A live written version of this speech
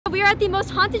We are at the most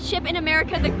haunted ship in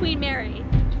America, the Queen Mary.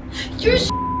 You're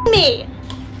me!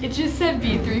 It just said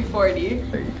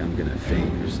B340. Like I'm gonna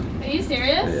faint or something. Are you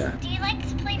serious? Yeah. Do you like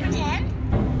to play pretend?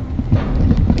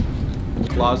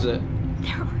 Closet.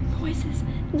 There are voices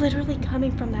literally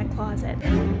coming from that closet.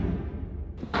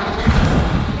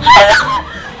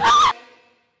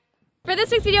 For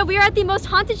this week's video, we are at the most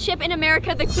haunted ship in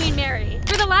America, the Queen Mary.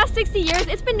 For the last 60 years,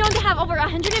 it's been known to have over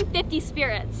 150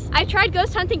 spirits. I tried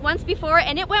ghost hunting once before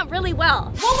and it went really well.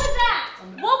 What was that?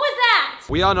 What was that?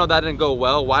 We all know that didn't go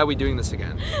well. Why are we doing this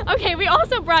again? Okay, we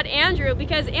also brought Andrew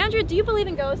because Andrew, do you believe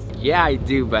in ghosts? Yeah, I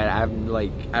do, but I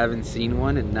haven't seen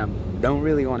one and I don't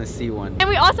really want to see one. And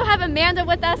we also have Amanda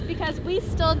with us because we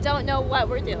still don't know what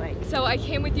we're doing. So I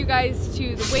came with you guys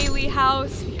to the Whaley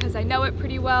house because I know it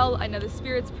pretty well. I know the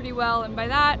spirits pretty well, and by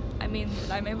that I mean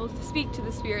that I'm able to speak to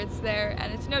the spirits there,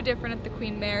 and it's no different at the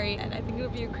Queen Mary, and I think it'll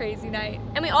be a crazy night.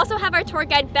 And we also have our tour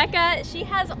guide, Becca. She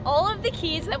has all of the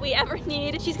keys that we ever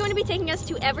need. She's going to be taking us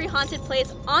to every haunted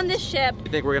place on this ship. You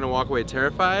think we're gonna walk away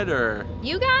terrified or?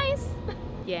 You guys?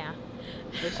 Yeah.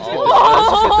 Let's just get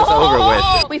this over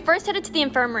with. We first headed to the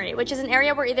infirmary, which is an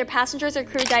area where either passengers or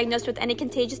crew diagnosed with any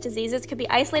contagious diseases could be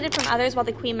isolated from others while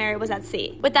the Queen Mary was at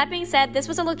sea. With that being said, this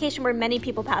was a location where many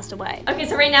people passed away. Okay,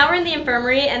 so right now we're in the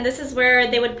infirmary, and this is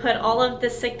where they would put all of the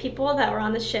sick people that were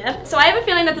on the ship. So I have a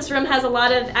feeling that this room has a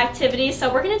lot of activity,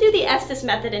 so we're gonna do the Estes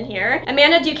method in here.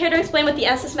 Amanda, do you care to explain what the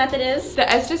Estes method is? The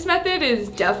Estes method is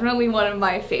definitely one of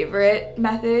my favorite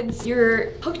methods.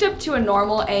 You're hooked up to a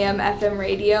normal AM/FM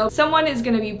radio. Someone is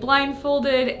gonna be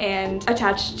blindfolded and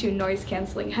attached to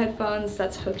noise-canceling headphones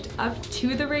that's hooked up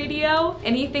to the radio.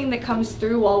 Anything that comes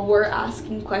through while we're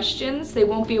asking questions, they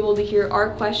won't be able to hear our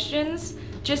questions,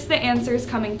 just the answers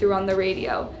coming through on the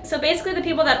radio. So basically the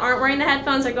people that aren't wearing the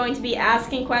headphones are going to be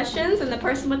asking questions, and the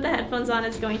person with the headphones on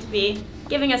is going to be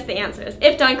giving us the answers,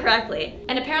 if done correctly.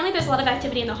 And apparently there's a lot of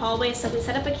activity in the hallway, so we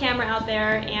set up a camera out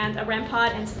there and a REM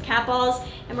pod and some cat balls,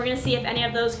 and we're gonna see if any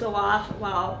of those go off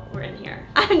while we're in here.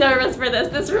 I'm nervous for this.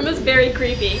 This room is very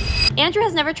creepy. Andrew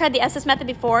has never tried the Estes method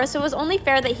before, so it was only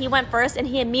fair that he went first, and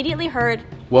he immediately heard,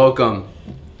 Welcome.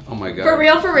 Oh my god. For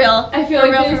real, for real. I feel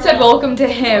like they said welcome to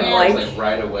him, Yeah. Like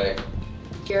right away.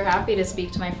 You're happy to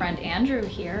speak to my friend Andrew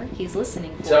here. He's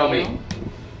listening for Tell you. me.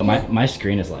 My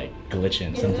screen is like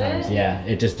glitching sometimes. it? Yeah,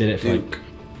 it just did it for Duke.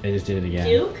 it just did it again.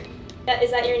 Duke? Is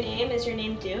that your name? Is your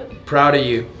name Duke? Proud of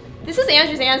you. This is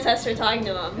Andrew's ancestor talking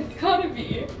to him. It's gotta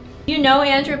be. You know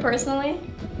Andrew personally?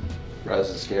 Bro, this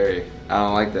is scary. I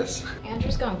don't like this.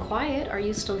 Andrew's gone quiet. Are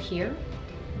you still here?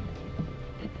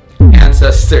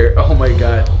 Ancestor. Oh my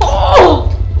god.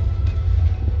 Oh!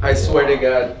 I swear to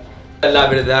God. La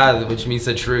verdad, which means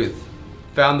the truth.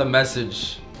 Found the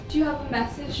message. Do you have a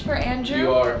message for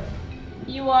Andrew?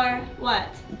 You are what?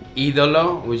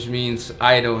 Ídolo, which means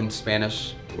idol in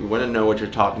Spanish. We want to know what you're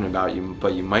talking about,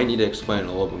 but you might need to explain it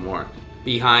a little bit more.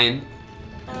 Behind.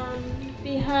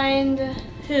 Behind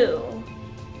who?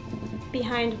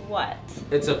 Behind what?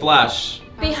 It's a flash.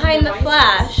 Behind the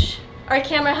flash. Our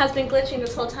camera has been glitching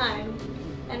this whole time,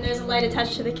 and there's a light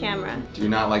attached to the camera. Do you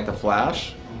not like the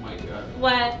flash? Oh my god.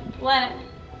 What? What?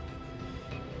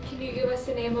 Can you give us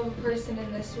the name of a person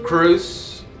in this room?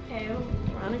 Cruise. Okay,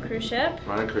 we're on a cruise ship.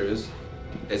 We're on a cruise.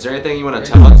 Is there anything you want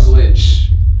to tell us? Glitch.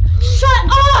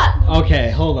 Shut up!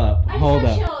 Okay, hold up. Hold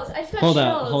up. Chills. I just got Hold chills.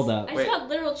 up, hold up. I Wait. just got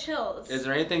literal chills. Is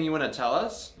there anything you want to tell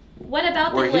us? What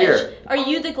about We're the glitch? here. Are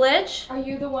you the glitch? Are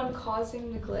you the one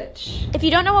causing the glitch? If you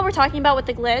don't know what we're talking about with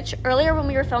the glitch, earlier when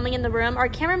we were filming in the room, our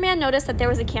cameraman noticed that there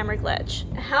was a camera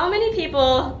glitch. How many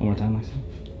people... One more time,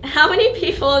 Lexi. How many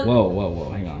people... Whoa,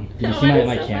 hang on. Did you Oh, see that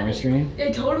my is so camera funny. screen?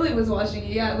 I totally was watching it.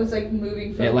 Yeah, it was like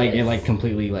moving focus. It like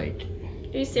completely like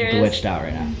Are you serious? glitched out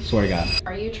right now. Swear to God.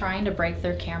 Are you trying to break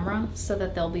their camera so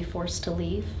that they'll be forced to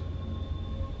leave?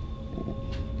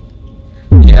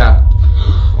 Yeah.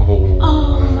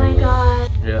 Oh my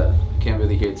god. Yeah. Can't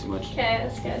really hear too much. Okay,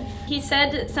 that's good. He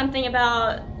said something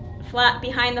about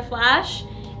behind the flash,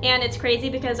 and it's crazy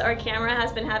because our camera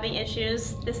has been having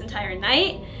issues this entire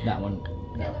night. That one.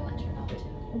 The other one turned off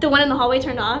too. The one in the hallway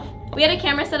turned off. We had a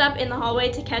camera set up in the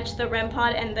hallway to catch the REM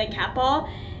pod and the cat ball,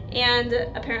 and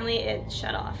apparently it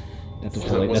shut off. That's a So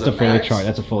fully was that's a it fully max? charged.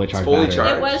 That's a fully charged. fully battery.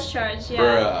 charged. It was charged, yeah.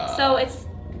 Bruh. So it's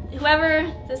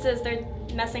whoever this is, they're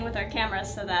messing with our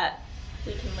cameras so that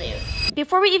we can leave.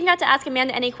 Before we even got to ask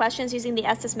Amanda any questions using the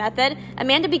Estes method,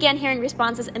 Amanda began hearing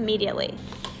responses immediately.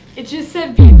 It just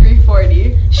said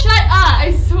B340. Shut up!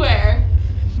 I swear.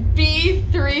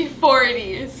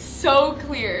 B340 is so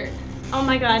clear. Oh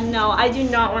my god, no, I do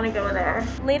not want to go there.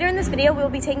 Later in this video, we will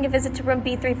be taking a visit to room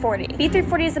B340.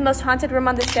 B340 is the most haunted room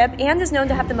on the ship and is known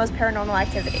to have the most paranormal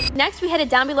activity. Next, we headed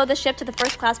down below the ship to the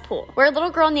first class pool, where a little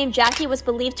girl named Jackie was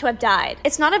believed to have died.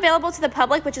 It's not available to the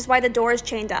public, which is why the door is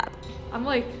chained up. I'm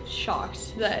like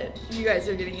shocked that you guys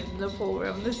are getting into the pool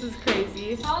room. This is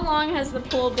crazy. How long has the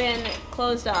pool been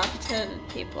closed off to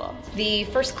people? The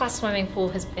first class swimming pool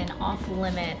has been off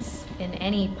limits in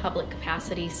any public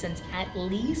capacity since at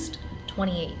least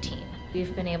 2018.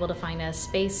 We've been able to find a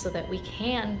space so that we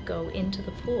can go into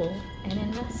the pool and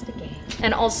investigate.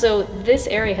 And also, this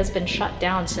area has been shut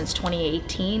down since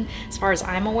 2018. As far as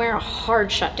I'm aware, a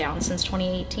hard shutdown since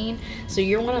 2018. So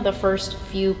you're one of the first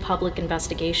few public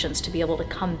investigations to be able to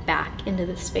come back into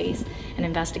this space and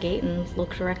investigate and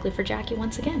look directly for Jackie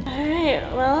once again. All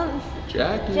right, well,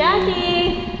 Jackie.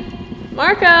 Jackie,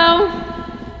 Marco.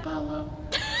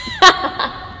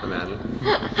 Imagine.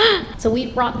 So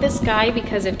we brought this guy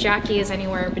because if Jackie is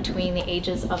anywhere between the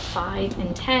ages of 5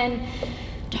 and 10,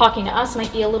 talking to us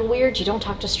might be a little weird. You don't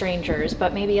talk to strangers,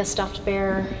 but maybe a stuffed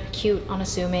bear, cute,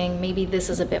 unassuming, maybe this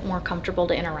is a bit more comfortable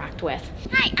to interact with.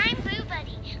 Hi, I'm Boo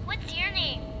Buddy. What's your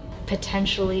name?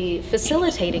 Potentially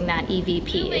facilitating that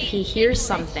EVP. If he hears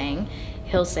something,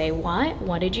 he'll say, what?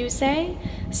 What did you say?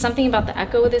 Something about the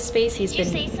echo of this space. Did you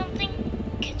say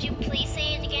something? Could you please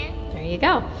say it again? There you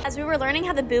go. As we were learning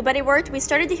how the Boo Buddy worked, we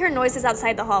started to hear noises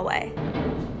outside the hallway.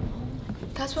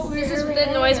 That's what we were This is hearing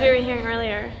the noise we earlier. were hearing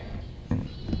earlier.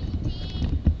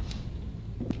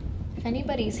 If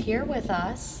anybody's here with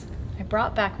us, I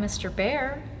brought back Mr.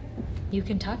 Bear. You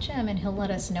can touch him and he'll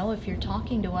let us know if you're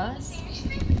talking to us.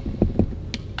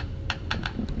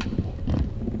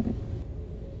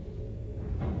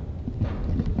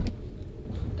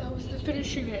 That was the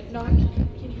finishing it, not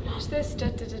can you finish this? Da,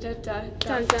 da, da, da, da.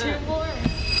 Dun, That's dun. two more.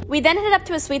 We then headed up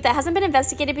to a suite that hasn't been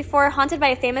investigated before, haunted by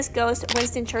a famous ghost,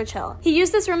 Winston Churchill. He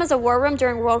used this room as a war room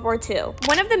during World War II.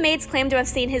 One of the maids claimed to have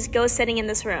seen his ghost sitting in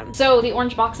this room. So the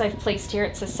orange box I've placed here,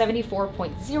 it says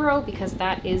 74.0 because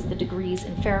that is the degrees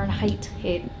in Fahrenheit.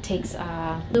 It takes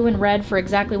blue and red for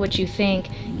exactly what you think.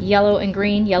 Yellow and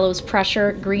green. Yellow is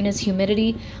pressure, green is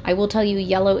humidity. I will tell you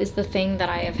yellow is the thing that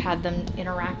I have had them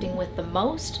interacting with the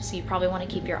most. So you probably want to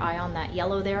keep your eye on that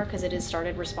yellow there because it has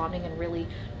started responding in really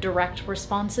direct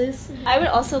responses. I would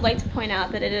also like to point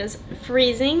out that it is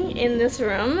freezing in this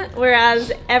room,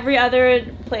 whereas every other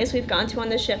place we've gone to on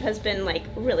the ship has been like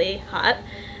really hot.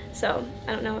 So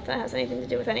I don't know if that has anything to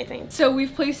do with anything. So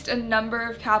we've placed a number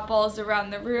of cat balls around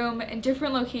the room in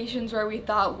different locations where we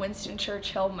thought Winston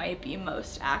Churchill might be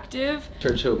most active.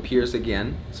 Churchill appears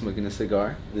again, smoking a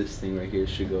cigar. This thing right here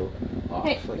should go off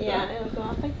like Yeah, that. it would go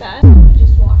off like that.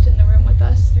 Just walked in the room with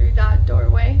us through that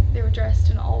doorway. They were dressed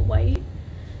in all white.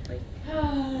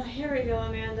 Here we go,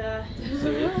 Amanda.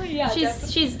 Yeah,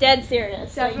 She's dead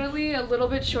serious. Like, definitely a little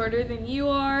bit shorter than you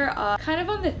are. Kind of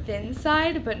on the thin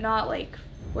side, but not like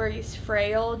where he's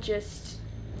frail, just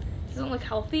doesn't look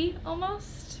healthy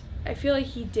almost. I feel like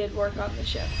he did work on the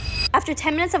ship. after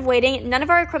 10 minutes of waiting, none of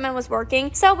our equipment was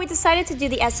working, so we decided to do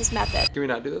the Estes method. Can we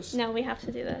not do this? No, we have to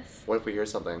do this. What if we hear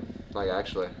something? Like,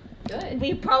 actually. Good.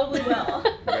 We probably will.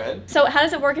 Good. So how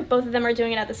does it work if both of them are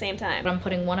doing it at the same time? I'm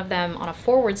putting one of them on a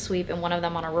forward sweep and one of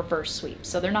them on a reverse sweep.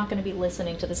 So they're not going to be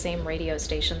listening to the same radio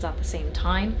stations at the same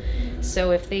time.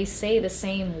 So if they say the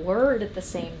same word at the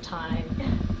same time,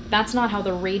 that's not how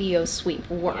the radio sweep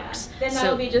works. Yeah, then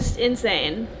that would be just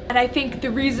insane. And I think the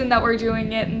reason that we're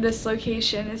doing it in this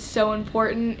location is so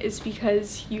important is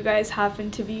because you guys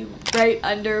happen to be right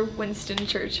under Winston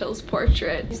Churchill's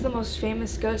portrait. He's the most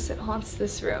famous ghost that haunts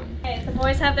this room. Okay, the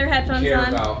boys have their headphones Care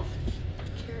on. about.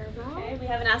 Care about? Okay, we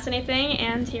haven't asked anything,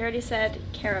 and he already said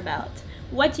care about.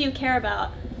 What do you care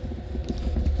about?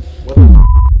 What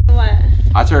the What?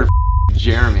 I heard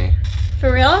Jeremy.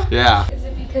 For real? Yeah. Is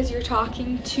it because you're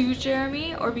talking to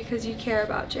Jeremy or because you care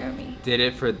about Jeremy? Did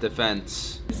it for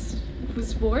defense. It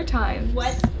was wartime.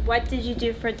 What did you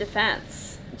do for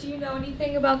defense? Do you know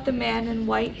anything about the man in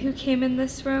white who came in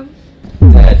this room?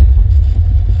 Dead.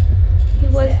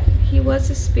 He was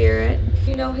a spirit.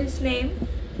 Do you know his name?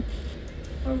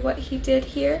 Or what he did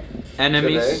here?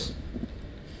 Enemies.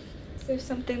 Is there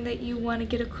something that you want to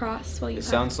get across while you It have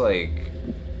sounds like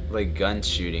gun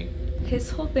shooting.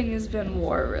 His whole thing has been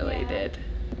war related.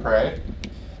 Pray.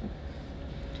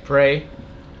 Pray.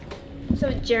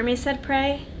 So Jeremy said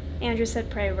pray, Andrew said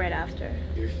pray right after.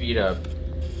 Your feet up.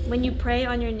 When you pray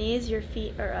on your knees, your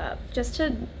feet are up. Just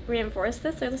to reinforce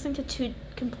this, they're listening to two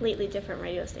completely different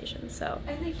radio stations, so.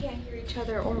 And they can't hear each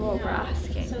other or what we're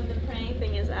asking. So the praying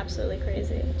thing is absolutely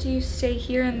crazy. Do you stay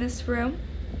here in this room?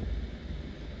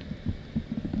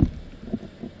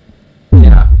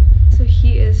 Yeah. So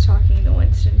he is was talking to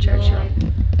Winston Churchill.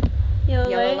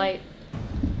 Yellow light.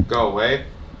 Go away.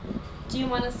 Do you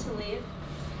want us to leave?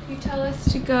 If you tell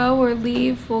us to go or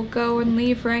leave, we'll go and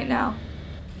leave right now.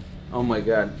 Oh my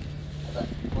god.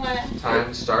 What?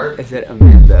 Time start. Is it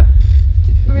Amanda?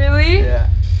 Really? Yeah.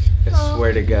 I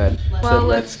swear to God. Well,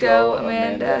 let's go,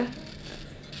 Amanda.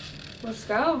 Let's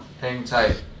go. Hang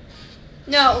tight.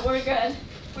 No, we're good.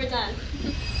 We're done.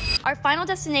 Our final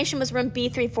destination was room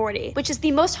B340, which is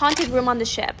the most haunted room on the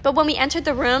ship. But when we entered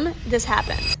the room, this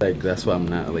happened. Like, that's why I'm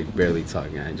not, like, barely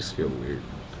talking. I just feel weird.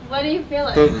 What are you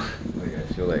feeling? Like, I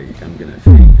feel like I'm gonna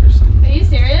faint or something. Are you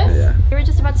serious? Yeah. We were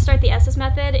just about to start the Estes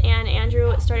method, and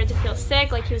Andrew started to feel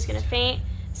sick, like he was gonna faint.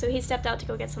 So he stepped out to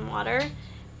go get some water.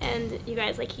 And you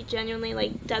guys, like, he genuinely,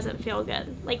 like, doesn't feel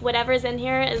good. Like, whatever's in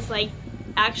here is, like,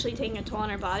 actually taking a toll on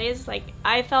our bodies. Like,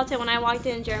 I felt it when I walked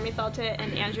in, Jeremy felt it,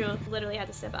 and Andrew literally had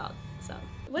to step out. So,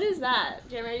 what is that?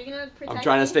 Jeremy, are you gonna protect I'm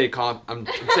trying to me? stay I'm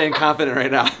staying confident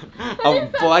right now. I'm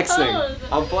is that flexing. pose?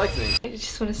 I'm flexing. I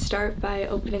just want to start by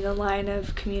opening a line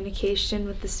of communication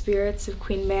with the spirits of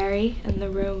Queen Mary in the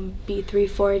room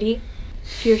B340.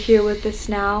 If you're here with us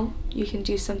now, you can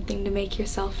do something to make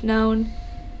yourself known.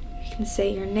 You can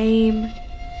say your name,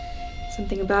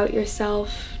 something about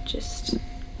yourself. Just,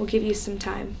 we'll give you some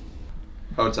time.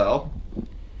 Hotel.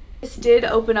 This did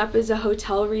open up as a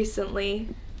hotel recently.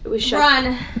 It was shut.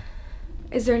 Run.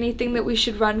 Is there anything that we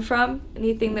should run from?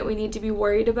 Anything that we need to be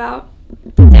worried about?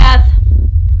 Death.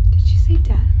 Did you say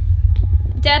death?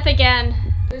 Death again.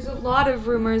 There's a lot of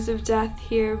rumors of death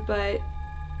here, but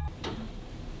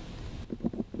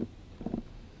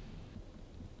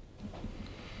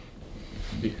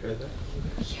You heard that?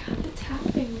 yeah, the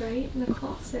tapping right in the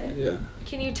closet. Yeah.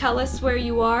 Can you tell us where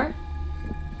you are?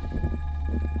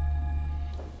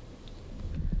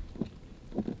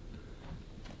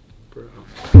 Bro.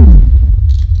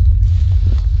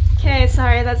 Okay,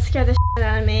 sorry, that scared the shit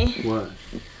out of me. What?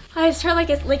 I just heard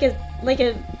like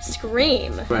a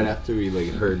scream. Right after we,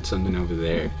 like, heard something over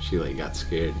there, she, like, got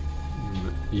scared.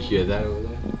 You hear that over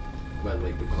there? About,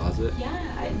 like, the closet?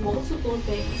 Yeah, multiple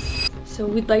things. So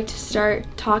we'd like to start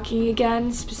talking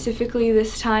again, specifically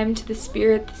this time to the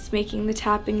spirit that's making the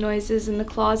tapping noises in the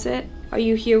closet. Are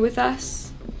you here with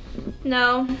us?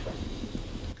 No.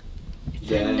 It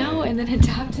said no, and then it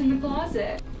tapped in the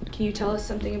closet. Can you tell us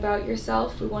something about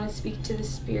yourself? We want to speak to the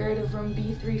spirit of room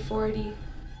B340.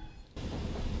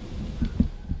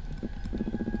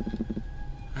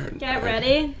 Get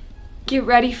ready. Get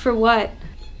ready for what?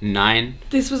 9.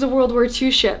 This was a World War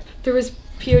II ship. There was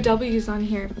POWs on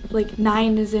here. Like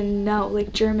 9 is in no,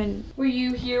 like German. Were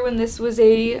you here when this was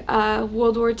a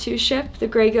World War II ship, the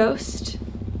Grey Ghost?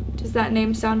 Does that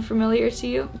name sound familiar to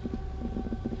you?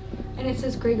 And it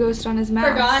says Grey Ghost on his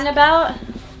mask. Forgotten about?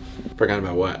 Forgotten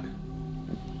about what?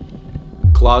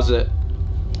 Closet.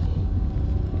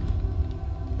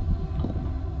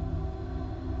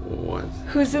 What?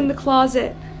 Who's in the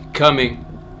closet? Coming.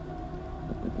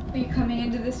 Are you coming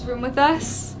into this room with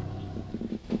us?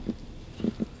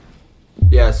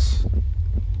 Yes.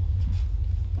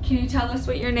 Can you tell us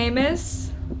what your name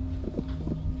is?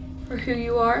 Or who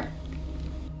you are?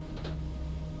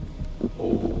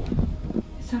 Oh.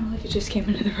 It sounded like it just came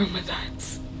into the room with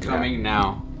us. Coming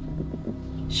now.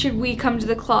 Should we come to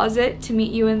the closet to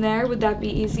meet you in there? Would that be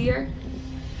easier?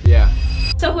 Yeah.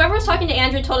 So whoever was talking to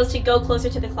Andrew told us to go closer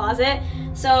to the closet.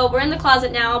 So we're in the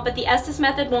closet now, but the Estes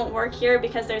method won't work here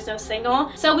because there's no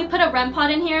signal. So we put a REM pod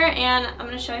in here, and I'm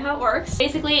gonna show you how it works.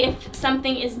 Basically, if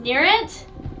something is near it,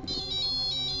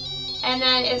 and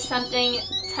then if something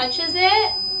touches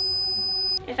it,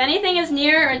 if anything is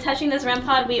near or touching this REM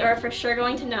pod, we are for sure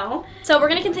going to know. So we're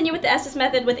gonna continue with the Estes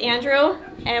method with Andrew,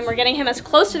 and we're getting him as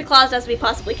close to the closet as we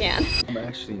possibly can. I'm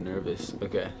actually nervous.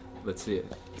 Okay, let's see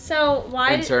it. So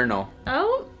why Internal.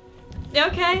 Oh,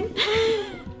 okay.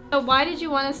 So why did you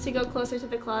want us to go closer to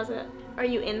the closet? Are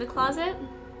you in the closet?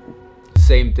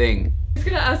 Same thing. I was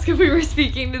gonna ask if we were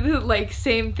speaking to the like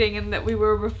same thing and that we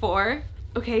were before.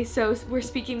 Okay, so we're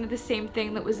speaking to the same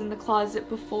thing that was in the closet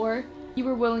before. You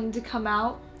were willing to come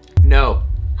out? No.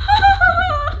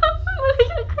 I'm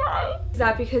gonna cry. Is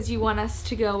that because you want us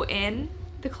to go in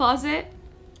the closet?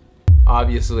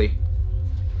 Obviously.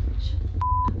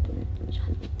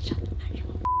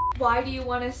 Why do you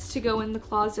want us to go in the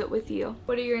closet with you?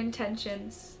 What are your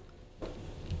intentions?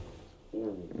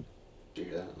 Ooh. Did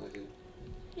you hear that? Like it?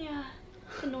 Yeah,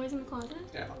 the noise in the closet.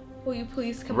 Yeah. Will you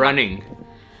please come Running.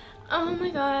 Oh my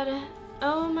god.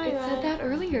 Oh my It god. said that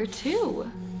earlier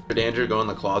too. Did Andrew go in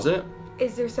the closet?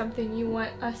 Is there something you want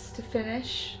us to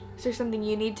finish? Is there something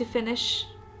you need to finish?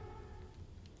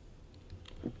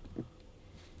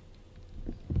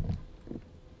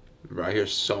 Bro, I hear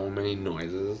so many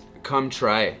noises. Come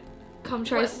try. Come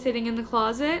try sitting in the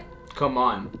closet. Come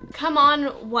on. Come on,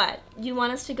 what? You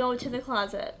want us to go to the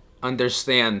closet?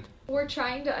 Understand. We're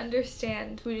trying to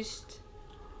understand. We just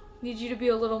need you to be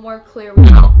a little more clear.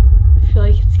 No. I feel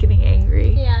like it's getting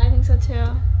angry. Yeah, I think so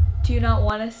too. Do you not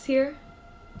want us here?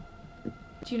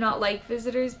 Do you not like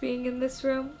visitors being in this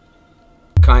room?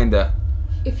 Kinda.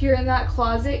 If you're in that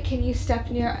closet, can you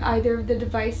step near either of the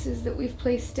devices that we've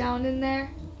placed down in there?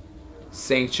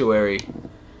 Sanctuary.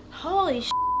 Holy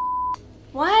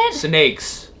What?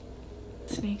 Snakes.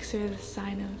 Snakes are the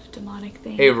sign of demonic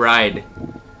things. A ride.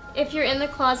 If you're in the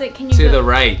closet, can you To go the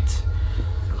right.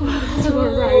 To our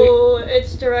right. Oh,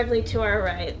 it's directly to our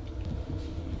right.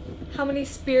 How many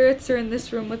spirits are in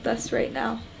this room with us right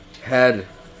now? Head.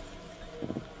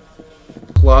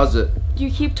 Closet. You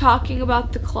keep talking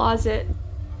about the closet.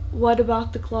 What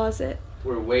about the closet?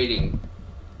 We're waiting.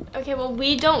 Okay, well,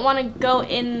 we don't want to go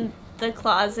in the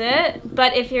closet,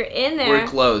 but if you're in there... We're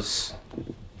close.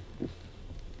 Is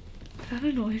that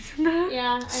a noise in that?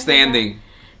 Yeah. I heard Standing.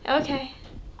 that. Okay.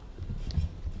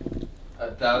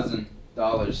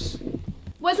 $1,000.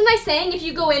 Wasn't I saying if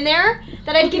you go in there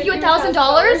that I'd give you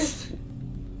 $1,000?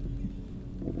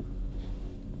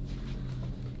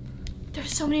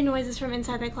 There's so many noises from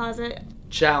inside that closet.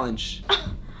 Challenge.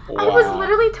 I was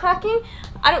literally talking.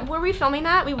 Were we filming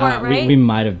that? We weren't, right? We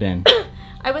might have been.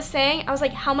 I was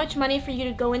like, how much money for you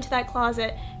to go into that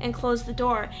closet and close the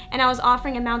door? And I was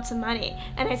offering amounts of money,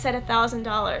 and I said $1,000.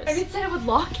 I did say I would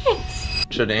lock it.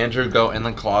 Should Andrew go in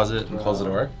the closet and close the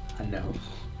door? No.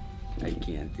 I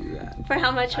can't do that. For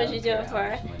how much would you do it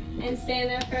for? And stay in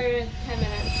there for 10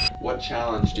 minutes. What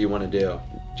challenge do you want to do?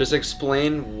 Just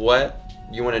explain what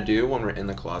you want to do when we're in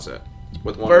the closet.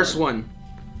 With one First word.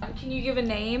 one. Can you give a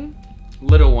name?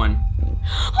 Little one.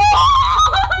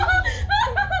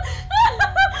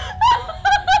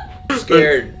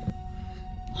 Scared.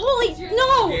 Holy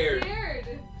no!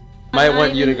 Scared. Might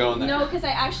want you to go in there. No, because I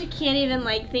actually can't even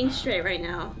think straight right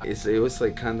now. It was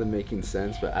like kind of making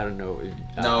sense, but I don't know.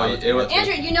 It was.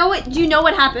 Andrew, you know what? Do you know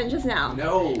what happened just now?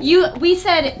 No. We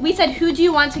said who do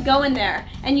you want to go in there?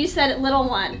 And you said little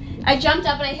one. I jumped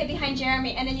up and I hid behind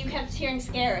Jeremy, and then you kept hearing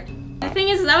scared. The thing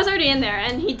is I was already in there,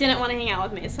 and he didn't want to hang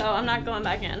out with me, so I'm not going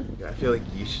back in. I feel like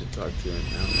you should talk to him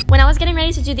now. When I was getting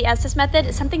ready to do the Estes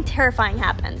method, something terrifying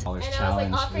happened. Always And I was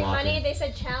challenge, offering lock money. it. They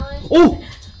said challenge. Oh!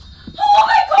 Oh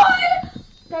my god!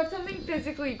 That's something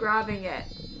physically grabbing it.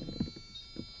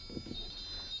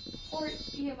 Or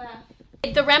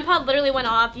EMF. The REM pod literally went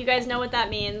off. You guys know what that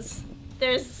means.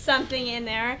 There's something in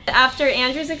there. After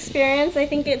Andrew's experience, I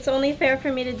think it's only fair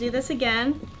for me to do this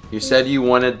again. You said you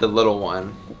wanted the little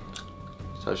one,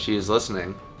 so she is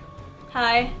listening.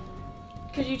 Hi.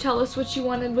 Could you tell us what you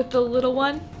wanted with the little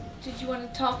one? Did you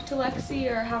want to talk to Lexi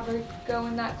or have her go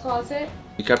in that closet?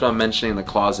 You kept on mentioning the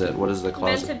closet. What is the Meant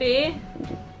closet? to be.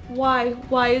 Why?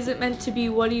 Why is it meant to be?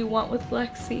 What do you want with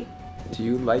Lexi? Do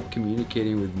you like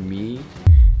communicating with me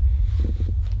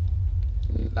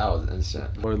That was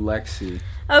instant. or Lexi?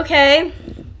 Okay.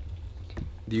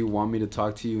 Do you want me to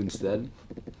talk to you instead?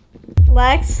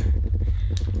 Lex.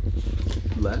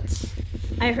 Let's.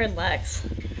 I heard Lex.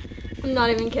 I'm not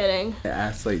even kidding. I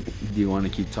asked like, do you want to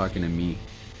keep talking to me?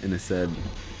 And it said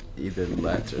either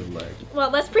let's or Lex.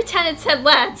 Well, let's pretend it said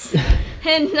let's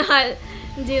and not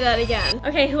do that again.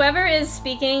 Okay, whoever is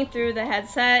speaking through the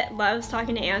headset loves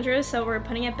talking to Andrew, so we're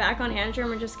putting it back on Andrew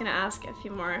and we're just gonna ask a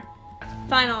few more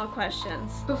final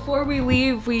questions. Before we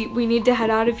leave, we need to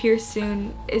head out of here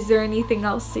soon. Is there anything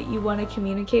else that you want to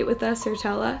communicate with us or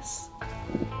tell us?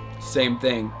 Same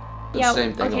thing. Yeah,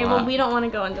 same thing okay, a well, lot. we don't want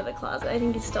to go into the closet. I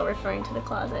think he's still referring to the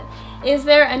closet. Is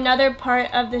there another part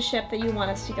of the ship that you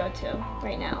want us to go to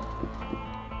right now?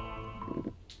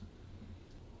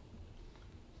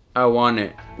 I want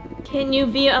it. Can you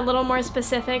be a little more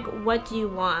specific? What do you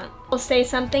want? We'll say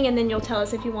something and then you'll tell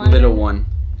us if you want it. Little one.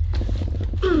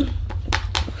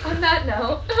 On that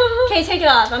note. Okay, take it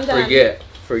off. I'm done.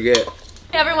 Forget.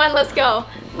 Everyone, let's go.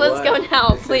 Let's go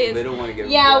now, please. They don't want to get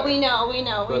Yeah, blood. we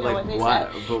know But like what they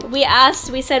what? said.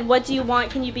 But We said, what do you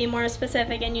want? Can you be more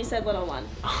specific? And you said little one.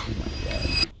 oh my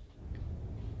god.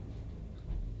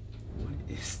 What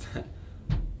is that?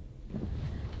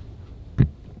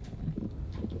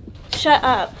 Shut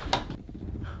up.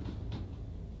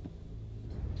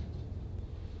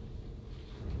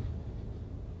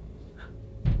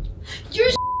 You're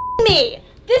me.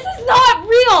 This is not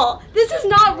real. This is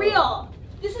not real.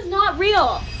 This is not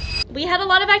real. We had a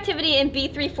lot of activity in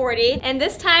B340, and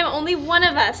this time only one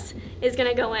of us is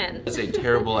gonna go in. It's a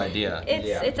terrible idea.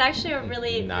 It's actually a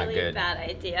really, Not really good. bad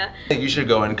idea. I think you should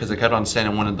go in because I kept on saying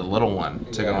I wanted the little one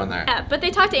to go in there. Yeah, but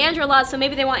they talk to Andrew a lot, so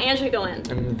maybe they want Andrew to go in.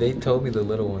 And they told me the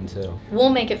little one too. We'll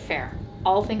make it fair.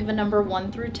 I'll think of a number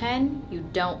 1 through 10. You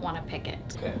don't want to pick it.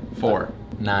 Okay. 4.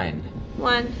 9.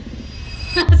 1.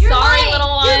 Sorry, little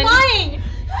one. You're lying!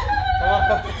 I'm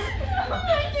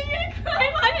gonna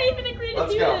cry. Why did I even agree to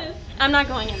Let's do go. this? I'm not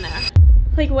going in there.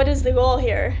 Like, what is the goal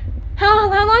here? How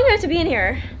long do I have to be in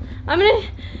here? I'm gonna...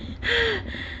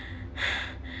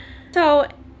 So...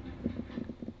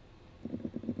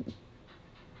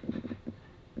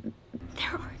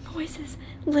 There are noises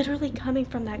literally coming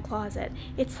from that closet.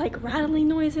 It's like rattling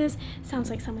noises. Sounds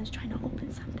like someone's trying to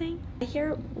open something. I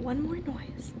hear one more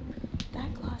noise.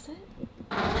 That closet.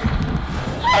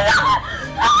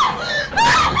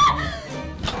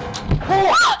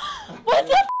 What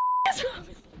the is wrong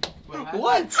with me?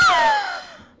 What?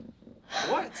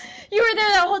 What? You were there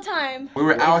that whole time. We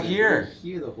were out here.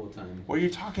 Here the whole time. What are you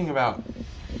talking about?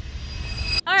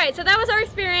 Alright, so that was our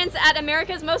experience at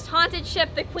America's most haunted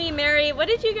ship, the Queen Mary. What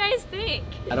did you guys think?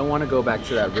 I don't want to go back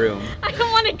to that room. I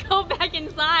don't want to go back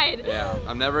inside. Yeah,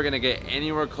 I'm never gonna get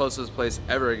anywhere close to this place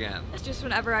ever again. It's just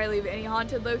whenever I leave any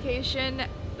haunted location,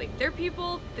 like they're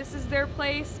people, this is their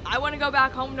place. I want to go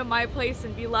back home to my place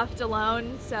and be left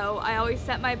alone, so I always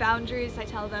set my boundaries. I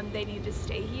tell them they need to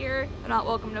stay here. They're not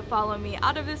welcome to follow me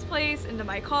out of this place, into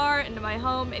my car, into my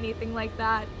home, anything like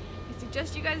that. I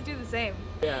suggest you guys do the same.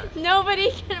 Yeah. Nobody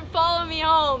can follow me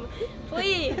home.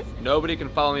 Please. Nobody can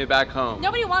follow me back home.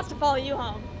 Nobody wants to follow you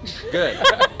home. Good.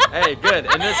 Hey, good.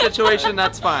 In this situation,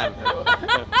 that's fine.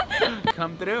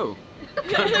 Come through.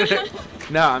 Come through.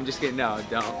 No, I'm just kidding. No,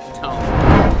 don't.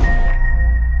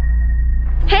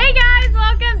 Hey guys,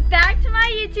 welcome back to my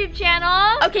YouTube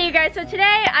channel. Okay you guys, so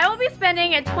today I will be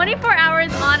spending 24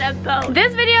 hours on a boat.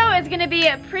 This video is gonna be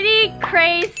pretty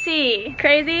crazy.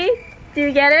 Crazy? Do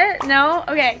you get it? No?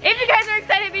 Okay. If you guys are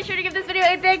excited, be sure to give this video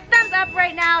a big thumbs up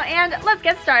right now and let's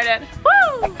get started.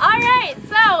 Woo! Alright,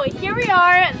 so here we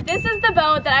are. This is the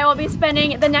boat that I will be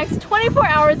spending the next 24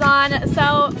 hours on,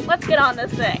 so let's get on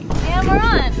this thing. And we're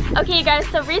on. Okay you guys,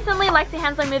 so recently Lexi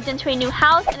Hansler moved into a new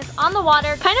house and it's on the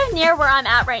water, kind of near where I'm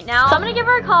at right now. So I'm gonna give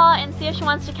her a call and see if she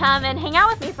wants to come and hang out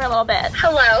with me for a little bit.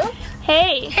 Hello?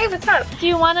 Hey. Hey, what's up? Do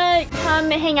you wanna come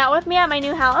hang out with me at my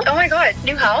new house? Oh my god,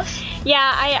 new house?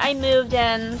 Yeah, I moved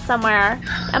in somewhere.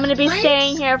 I'm gonna be What?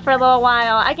 staying here for a little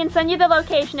while. I can send you the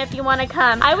location if you want to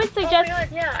come. I would suggest Oh my god,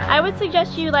 yeah. I would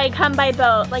suggest you like come by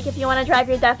boat, like if you want to drive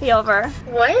your Duffy over.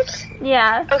 What?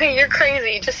 Yeah. Okay, you're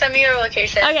crazy. Just send me your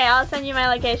location. Okay, I'll send you my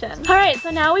location. Alright,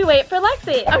 so now we wait for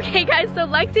Lexi. Okay guys, so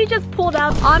Lexi just pulled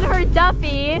up on her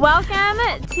Duffy.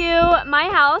 Welcome to my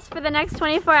house for the next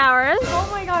 24 hours. Oh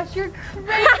my gosh, you're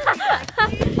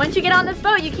crazy. Once you get on this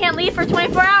boat, you can't leave for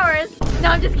 24 hours. No,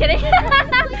 I'm just kidding.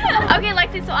 Okay,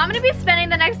 Lexi, so I'm gonna be spending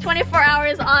the next 24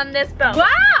 hours on this boat.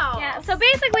 Wow! Yeah, so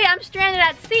basically I'm stranded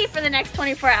at sea for the next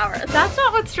 24 hours. That's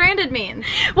not what stranded means.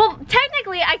 Well,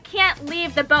 technically I can't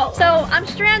leave the boat, so I'm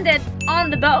stranded on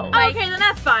the boat. Like, Okay, then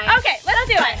that's fine. okay, let's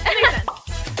do it. That makes sense.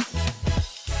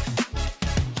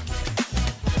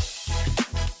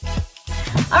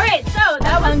 Alright, so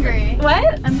that was hungry.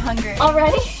 What? I'm hungry.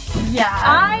 Already? Yeah.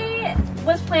 I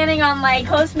was planning on like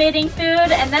Postmating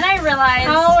food, and then I realized,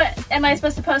 how am I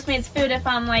supposed to Postmate food if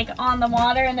I'm like on the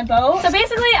water in the boat? So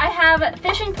basically I have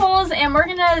fishing poles and we're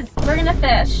gonna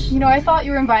fish. You know, I thought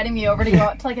you were inviting me over to go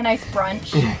out to like a nice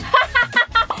brunch.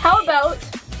 How about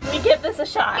we give this a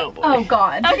shot? Oh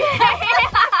god. Okay.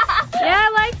 Yeah,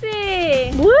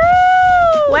 Lexi. Woo!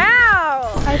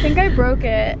 Wow. I think I broke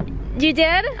it. You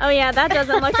did? Oh yeah, that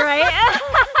doesn't look right.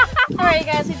 Alright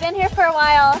guys, we've been here for a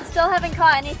while. Still haven't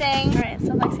caught anything. Alright,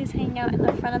 so Lexi's hanging out in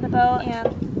the front of the boat,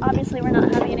 and obviously we're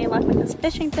not having any luck with this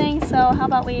fishing thing, so how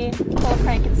about we pull a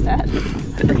prank instead?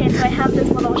 Okay, so I have this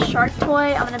little shark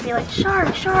toy. I'm gonna be like,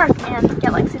 shark, shark, and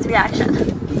get Lexi's reaction.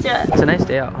 Let's do it. It's a nice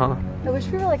day out, huh? I wish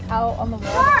we were like out on the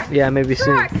water. Shark! Yeah, maybe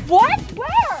Shark! soon. What?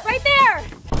 Where? Right there!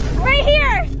 Right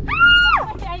here!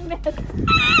 Ah! Okay, I missed.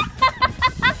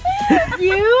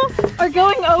 You are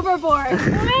going overboard. Mia,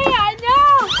 no!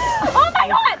 Oh my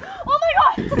god! Oh my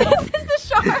god! This is the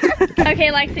shark! Okay,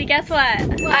 Lexi, guess what?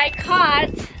 I caught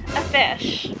a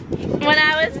fish. When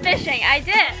I was fishing, I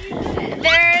did.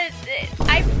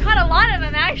 I caught a lot of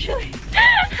them actually.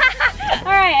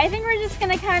 Alright, I think we're just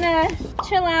gonna kinda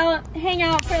chill out, hang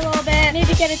out for a little bit,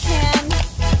 maybe get a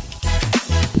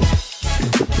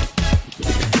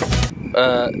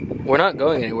tan. We're not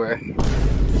going anywhere.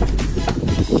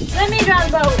 Let me drive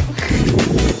the boat.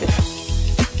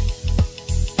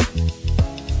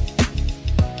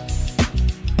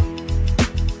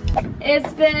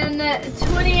 It's been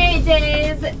 28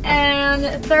 days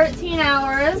and 13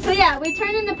 hours. So yeah, we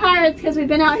turned into pirates because we've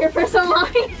been out here for so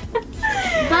long.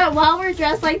 But while we're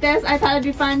dressed like this, I thought it'd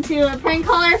be fun to prank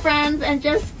call our friends and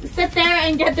just sit there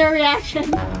and get their reaction.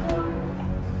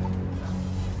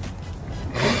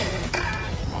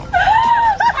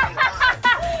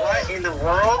 What in the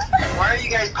world? Why are you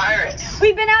guys pirates?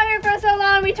 We've been out here for so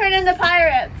long, we turned into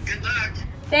pirates. Good luck.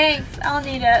 Thanks, I'll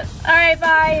need it. Alright,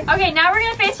 bye. Okay, now we're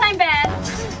gonna FaceTime Ben.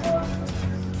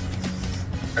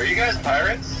 Are you guys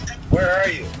pirates? Where are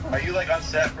you? Are you like on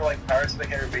set for like Pirates of the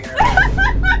Caribbean?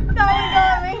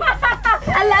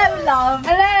 Hello, love.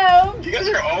 Hello. You guys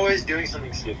are always doing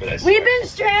something stupid, I swear. We've been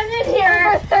stranded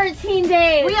here for 13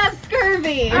 days. We have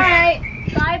scurvy. Alright,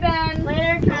 bye Ben.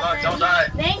 Later. Good luck, don't die.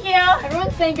 Thank you.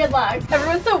 Everyone's saying good luck.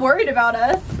 Everyone's so worried about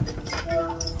us.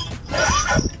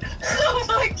 Oh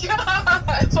my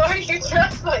god! Why are you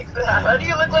dressed like that? Why do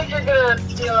you look like you're gonna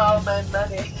steal all my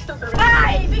money?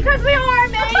 Why? Because we are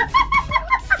mates.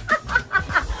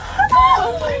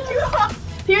 Oh my god!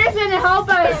 Pearson, help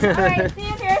us. Alright, see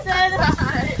you, Pearson.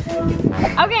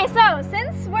 Okay, so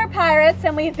since we're pirates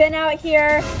and we've been out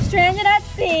here stranded at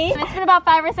sea, it's been about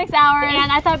 5 or 6 hours,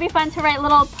 and I thought it'd be fun to write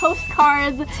little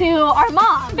postcards to our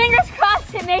mom. Fingers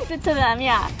crossed it makes it to them,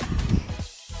 yeah.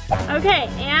 Okay,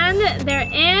 and they're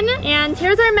in, and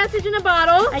here's our message in a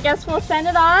bottle. I guess we'll send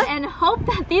it off and hope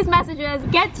that these messages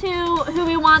get to who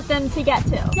we want them to get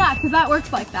to. Yeah, because that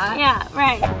works like that. Yeah,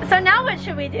 right. So now what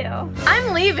should we do?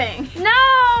 I'm leaving. No!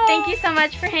 Thank you so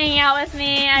much for hanging out with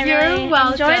me. I really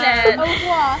enjoyed it. Au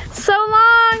revoir. So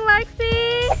long,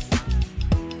 Lexi!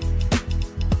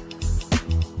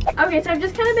 Okay, so I've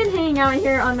just kind of been hanging out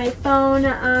here on my phone.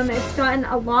 It's gotten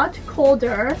a lot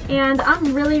colder, and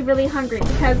I'm really, really hungry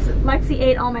because Lexi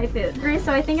ate all my food.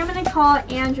 So I think I'm gonna call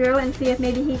Andrew and see if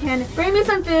maybe he can bring me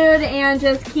some food and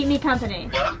just keep me company.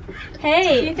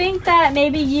 Hey, do you think that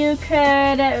maybe you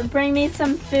could bring me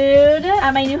some food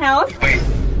at my new house? Wait,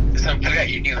 some food at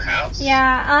your new house?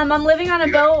 Yeah, I'm living on a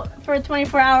boat for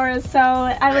 24 hours, so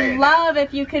I would love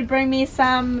if you could bring me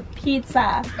some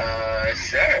pizza.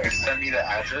 Sure. Send me the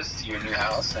address to your new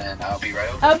house and I'll be right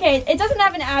over. Okay, it doesn't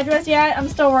have an address yet. I'm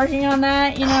still working on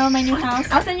that, you know, my new house.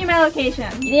 I'll send you my location.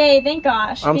 Yay, thank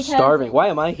gosh. I'm starving. Why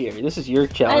am I here? This is your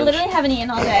challenge. I literally haven't eaten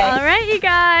all day. Alright, you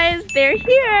guys, they're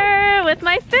here with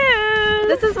my food.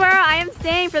 This is where I am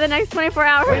staying for the next 24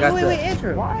 hours. Wait,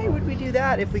 Andrew. Why would we do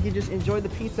that if we could just enjoy the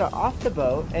pizza off the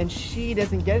boat and she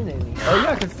doesn't get any? Oh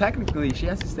yeah, because technically she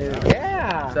has to stay there.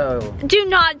 Yeah. So. Do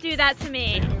not do that to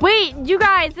me. Wait, you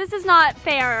guys, this is not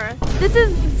fair. This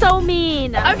is so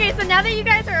mean. Okay, so now that you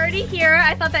guys are already here,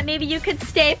 I thought that maybe you could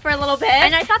stay for a little bit.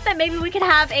 And I thought that maybe we could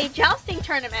have a jousting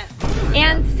tournament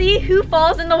and see who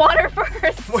falls in the water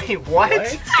first. Wait,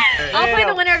 what? I'll play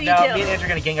the winner of you two. No, me and Andrew are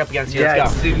gonna gang up against you.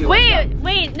 Let's go.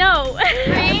 Wait, no.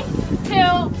 3, 2,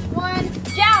 1,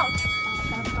 joust.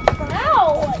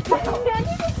 Ow! Man,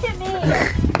 you just hit me.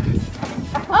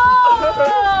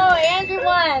 Oh, Andrew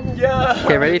won. Yeah.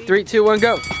 Okay, ready? 3, 2, 1,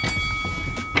 go.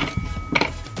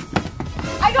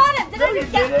 I got it. Did I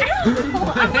just get it?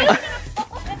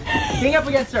 Gang up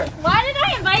against her. Why did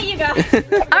I invite you guys?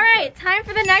 All right, time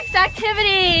for the next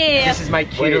activity. This is my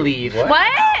cue to leave.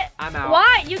 What? I'm out.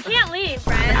 Why? You can't leave,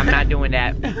 Brent. I'm not doing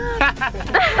that.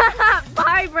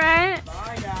 Bye, Brent.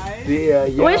 Bye, guys. See ya,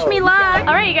 yo. Wish me luck.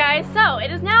 All right, you guys. So it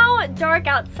is now dark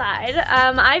outside.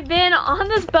 I've been on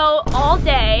this boat all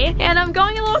day, and I'm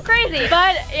going a little crazy.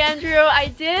 But Andrew, I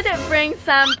did bring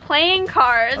some playing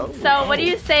cards. Oh, so what do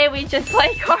you say we just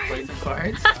play cards? Play some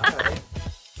cards. Alright.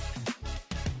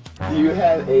 You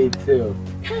have a 2.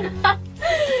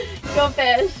 Go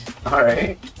fish.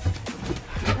 Alright.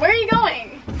 Where are you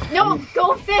going? No,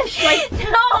 go fish. Like,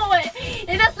 no,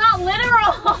 that's not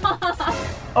literal.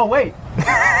 Oh, wait.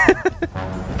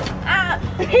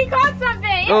 He caught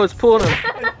something. Oh, it's pulling him.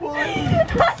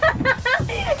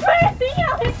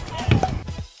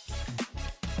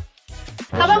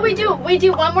 How about we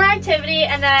do one more activity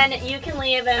and then you can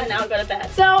leave and I'll go to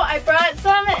bed. So I brought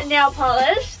some nail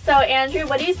polish. So Andrew,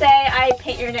 what do you say I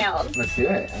paint your nails? Let's do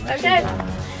it. Okay.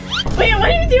 Wait, what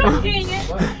are you doing?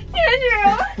 What?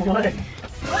 Andrew! What?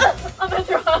 I'm gonna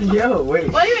throw up. Yo,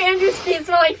 wait. Why do Andrew's feet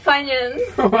smell like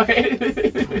Funyuns?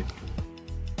 Wait.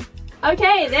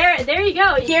 Okay, there you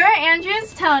go. Here are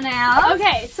Andrew's toenails.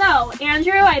 Okay, so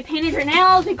Andrew, I painted your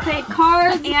nails, we played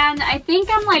cards, and I think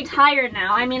I'm like tired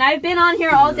now. I mean, I've been on here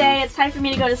all day. It's time for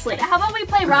me to go to sleep. How about we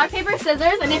play rock, paper,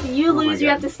 scissors, and if you lose, you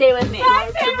have to stay with me.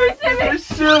 Rock, paper, scissors,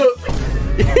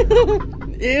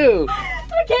 Ew.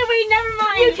 Okay, wait, never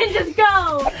mind. You can just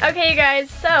go. Okay, you guys,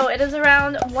 so it is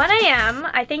around 1 a.m.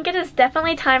 I think it is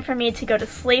definitely time for me to go to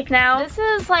sleep now. This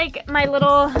is like my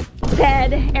little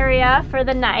bed area for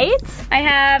the night. I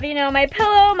have, you know, my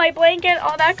pillow, my blanket,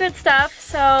 all that good stuff.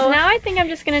 So now I think I'm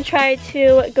just gonna try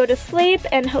to go to sleep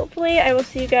and hopefully I will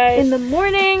see you guys in the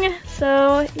morning.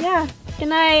 So yeah, good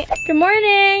night. Good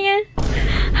morning.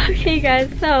 Okay, you guys,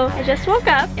 so I just woke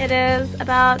up. It is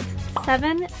about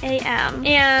 7 a.m.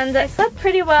 and I slept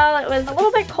pretty well. It was a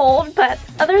little bit cold, but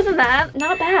other than that,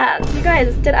 not bad. You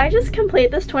guys, did I just complete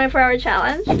this 24-hour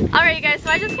challenge? All right, you guys, so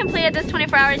I just completed this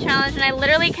 24-hour challenge and I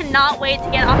literally cannot wait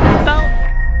to get off this boat.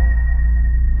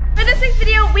 For this week's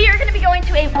video, we are going to be going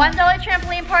to a $1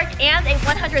 trampoline park and a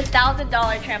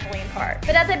 $100,000 trampoline park.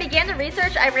 But as I began to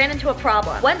research, I ran into a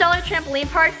problem. $1 trampoline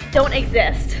parks don't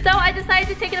exist. So I decided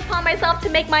to take it upon myself to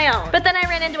make my own. But then I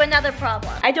ran into another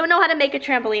problem. I don't know how to make a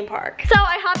trampoline park. So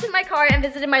I hopped in my car and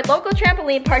visited my local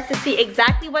trampoline park to see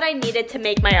exactly what I needed to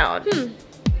make my own.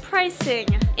 Pricing.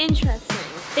 Interesting.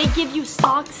 They give you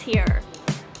socks here.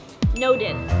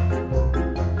 Noted.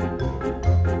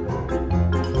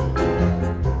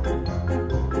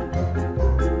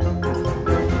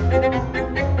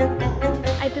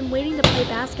 I've been waiting to play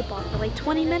basketball for like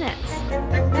 20 minutes.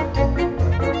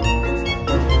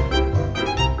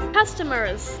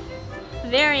 Customers,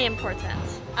 very important.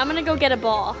 I'm gonna go get a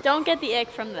ball. Don't get the ick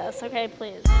from this, okay,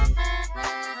 please.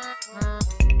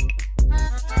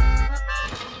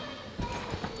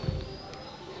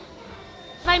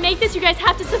 If I make this, you guys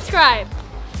have to subscribe.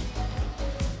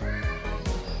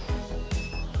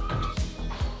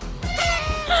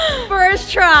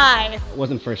 First try. It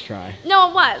wasn't first try. No,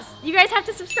 it was. You guys have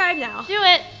to subscribe now. Do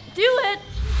it. Do it.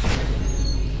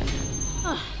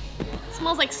 Ugh. It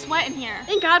smells like sweat in here.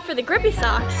 Thank God for the grippy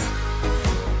socks.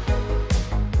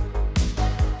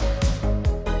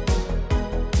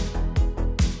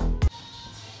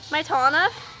 Am I tall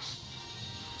enough?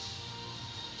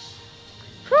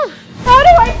 Whew. How do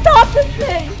I stop this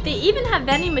thing? They even have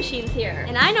vending machines here.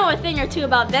 And I know a thing or two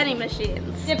about vending machines.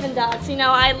 Dippin' Dots, you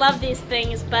know, I love these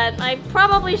things, but I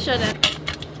probably shouldn't.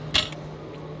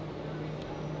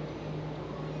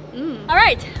 All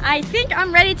right, I think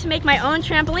I'm ready to make my own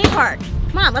trampoline park.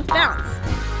 Come on, let's bounce.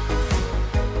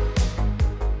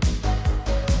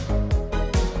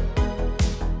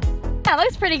 That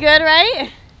looks pretty good,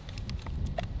 right?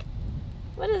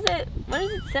 What does it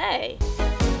say?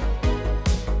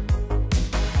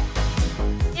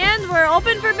 And we're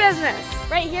open for business.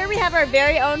 Right here we have our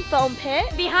very own foam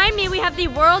pit. Behind me we have the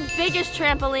world's biggest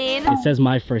trampoline. It says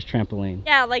my first trampoline.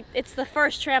 Yeah, like it's the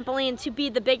first trampoline to be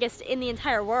the biggest in the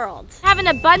entire world. I have an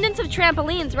abundance of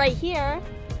trampolines right here.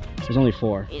 There's only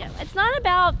 4. You know, it's not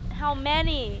about how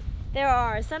many there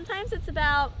are. Sometimes it's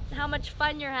about how much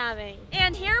fun you're having.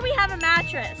 And here we have a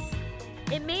mattress.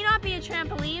 It may not be a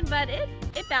trampoline, but it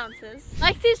bounces.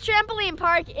 Lexi's trampoline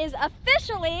park is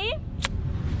officially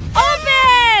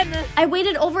open! I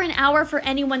waited over an hour for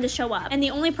anyone to show up, and the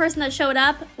only person that showed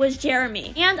up was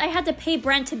Jeremy. And I had to pay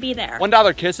Brent to be there.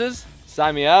 $1 kisses?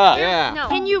 Sign me up. Yeah. No.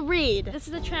 Can you read? This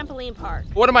is a trampoline park.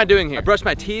 What am I doing here? I brushed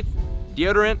my teeth,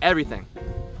 deodorant, everything.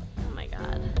 Oh my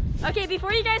God. Okay,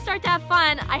 before you guys start to have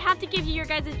fun, I have to give you your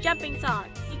guys' jumping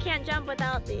socks. You can't jump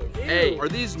without these. Hey, are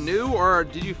these new or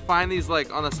did you find these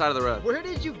like on the side of the road? Where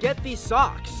did you get these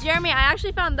socks? Jeremy, I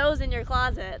actually found those in your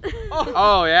closet.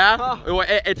 Oh yeah?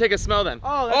 Hey, take a smell then.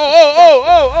 Oh, that's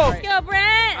oh. Let's go,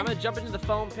 Brent. I'm gonna jump into the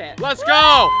foam pit. Let's go.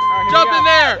 Right, jump in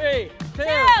there. 3,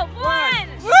 2, 1.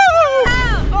 Woo!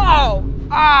 Oh!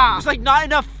 Ah! There's like not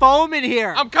enough foam in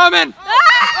here. I'm coming.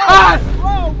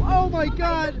 Oh my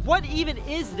God! What even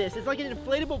is this? It's like an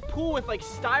inflatable pool with like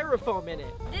styrofoam in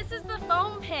it. This is the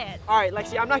foam pit. All right,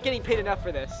 Lexi, I'm not getting paid enough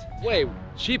for this. Wait,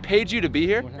 she paid you to be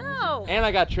here? No. And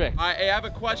I got tricked. All right, hey, I have a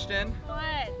question.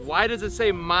 What? Why does it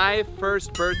say my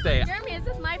first birthday? Jeremy, is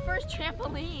this my first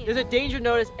trampoline? There's a danger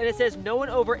notice and it says no one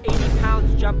over 80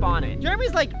 pounds jump on it.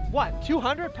 Jeremy's like, what,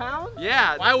 200 pounds?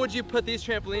 Yeah, why would you put these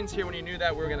trampolines here when you knew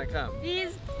that we were gonna come?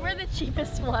 These were the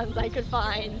cheapest ones I could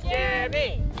find.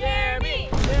 Jeremy!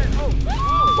 Oh.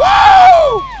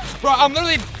 Woo! Bro,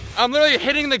 I'm literally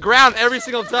hitting the ground every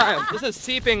single time. This is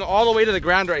seeping all the way to the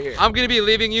ground right here. I'm gonna be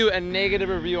leaving you a negative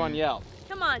review on Yelp.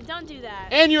 Come on, don't do that.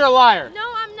 And you're a liar.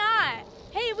 No, I'm not.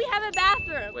 Hey, we have a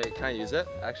bathroom. Wait, can I use it,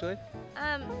 actually?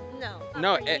 No.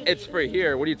 No, it's for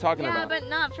here. What are you talking about? Yeah, but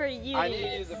not for you. I need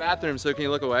to use the bathroom, so can you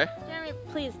look away? Jeremy,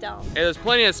 please don't. Hey, there's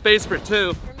plenty of space for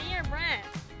 2. For me or Brent?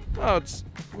 Oh, it's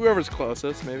Whoever's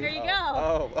closest, maybe. Here you go.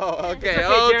 Oh, okay, It's okay,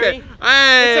 okay. Jerry.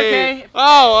 Hey. It's okay.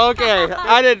 Oh, okay.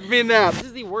 I didn't mean that. This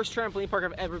is the worst trampoline park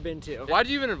I've ever been to. Why'd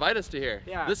you even invite us to here?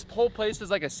 Yeah. This whole place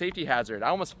is like a safety hazard. I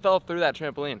almost fell through that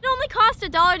trampoline. It only cost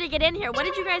 $1 to get in here. What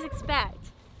did you guys expect?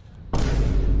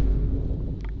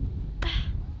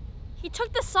 He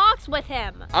took the socks with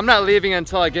him. I'm not leaving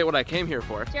until I get what I came here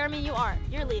for. Jeremy, you are.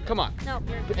 You're leaving. Come on. No,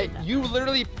 you're Hey, leaving. you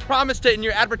literally promised it in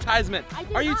your advertisement.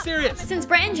 Are you serious? Since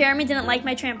Brett and Jeremy didn't like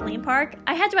my trampoline park,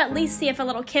 I had to at least see if a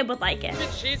little kid would like it.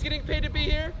 She's getting paid to be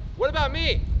here? What about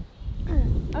me?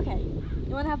 Okay. You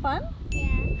want to have fun? Yeah.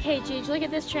 Hey, Gigi, look at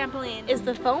this trampoline. Is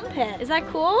the foam pit. Is that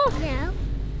cool? No.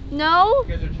 No?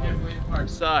 Because their trampoline park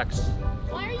sucks.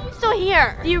 Why are you still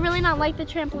here? Do you really not like the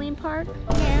trampoline park?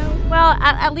 No. Well,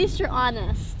 at least you're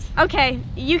honest. Okay,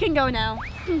 you can go now.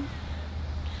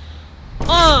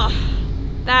 Ugh,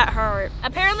 that hurt.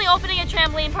 Apparently opening a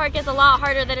trampoline park is a lot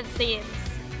harder than it seems.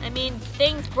 I mean,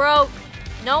 things broke.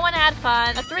 No one had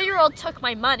fun. A 3-year-old took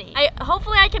my money.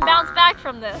 Hopefully I can bounce back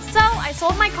from this. So I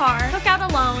sold my car, took out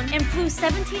a loan, and flew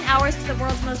 17 hours to the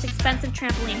world's most expensive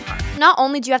trampoline park. Not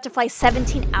only do you have to fly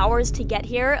 17 hours to get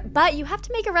here, but you have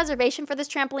to make a reservation for this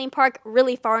trampoline park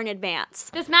really far in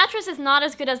advance. This mattress is not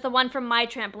as good as the one from my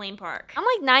trampoline park. I'm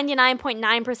like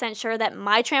 99.9% sure that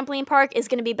my trampoline park is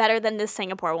gonna be better than this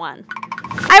Singapore one.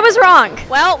 I was wrong.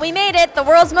 Well, we made it, the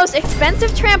world's most expensive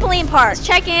trampoline park. Let's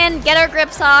check in, get our grip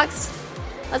socks.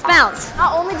 Let's bounce.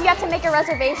 Not only do you have to make a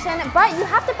reservation, but you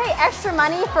have to pay extra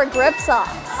money for grip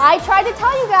socks. I tried to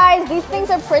tell you guys, these things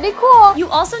are pretty cool. You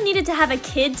also needed to have a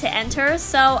kid to enter,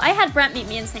 so I had Brent meet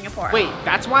me in Singapore. Wait,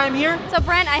 that's why I'm here? So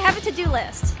Brent, I have a to-do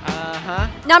list. Uh-huh.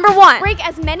 Number 1, break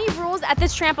as many rules at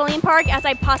this trampoline park as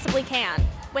I possibly can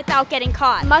without getting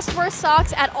caught. Must wear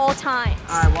socks at all times.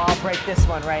 All right, well, I'll break this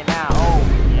one right now. Oh,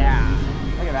 yeah.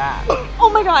 Look at that. Oh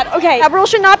my God, okay. That rule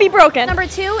should not be broken. Number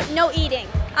 2, no eating.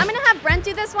 I'm gonna have Brent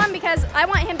do this one because I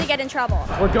want him to get in trouble.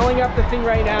 We're going up the thing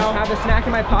right now. Have a snack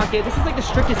in my pocket. This is like the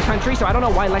strictest country, so I don't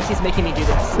know why Lexi's making me do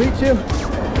this. 3, 2.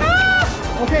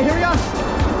 Ah! Okay, here we go.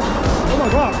 Oh my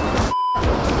God.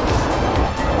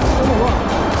 Oh my God.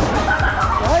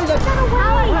 Why is that?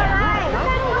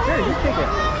 Here, you take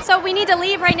it. So we need to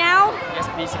leave right now? Yes,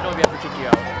 basically we have to kick you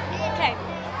out. Okay.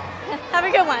 Have a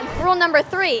good one. Rule number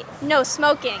 3, no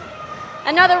smoking.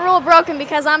 Another rule broken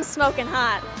because I'm smoking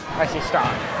hot. Lexi,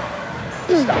 stop.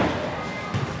 Stop.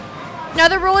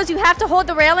 Another rule is you have to hold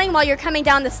the railing while you're coming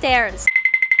down the stairs.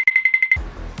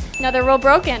 Another rule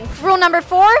broken. Rule number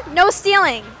 4, no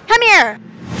stealing. Come here.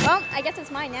 Well, I guess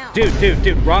it's mine now.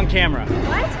 Dude, wrong camera.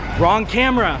 What? Wrong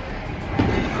camera.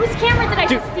 Whose camera did I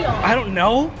just steal? I don't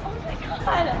know. Oh my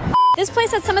God. This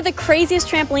place has some of the craziest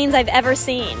trampolines I've ever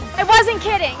seen. I wasn't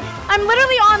kidding. I'm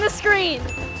literally on the screen.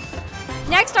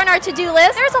 Next on our to-do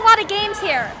list, there's a lot of games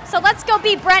here. So let's go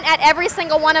beat Brent at every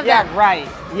single one of them. Yeah, right.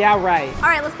 Yeah, right. All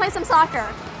right, let's play some soccer.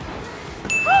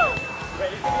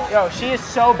 Yo, she is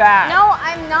so bad. No,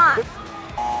 I'm not.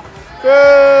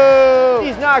 Boo!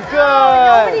 He's not good.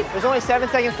 nobody- There's only 7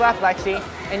 seconds left, Lexi,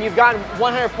 and you've gotten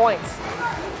 100 points.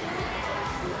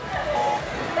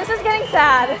 This is getting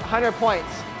sad. 100 points.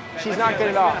 She's not good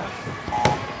at all.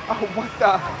 Oh, what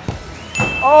the?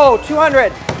 Oh,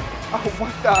 200. Oh,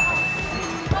 what the?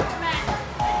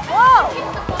 Whoa!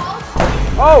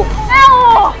 Oh!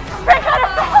 Foul! Brent got a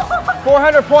foul!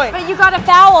 400 points. But you got a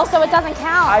foul, so it doesn't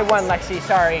count. I won, Lexi,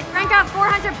 sorry. Brent got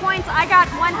 400 points, I got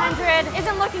 100.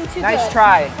 Isn't looking too good. Nice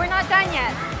try. We're not done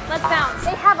yet. Let's bounce.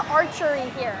 They have archery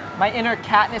here. My inner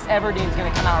Katniss Everdeen's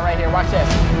gonna come out right here. Watch this.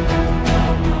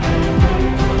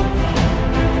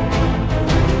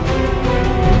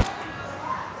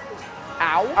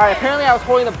 Ow. All right, apparently I was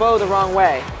holding the bow the wrong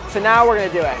way. So now we're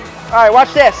gonna do it. All right,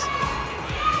 watch this.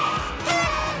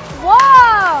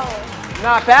 Whoa!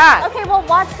 Not bad. Okay, well,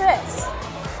 watch this.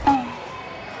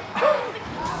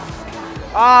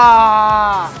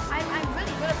 Ah. I'm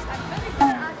really good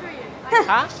at archery.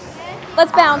 Huh?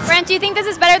 Let's bounce. Brent, do you think this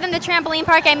is better than the trampoline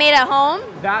park I made at home?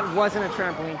 That wasn't a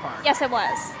trampoline park. Yes, it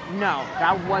was. No,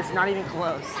 that was not even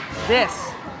close. This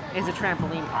is a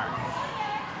trampoline park.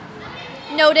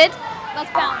 Noted.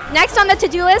 Let's bounce. Next on the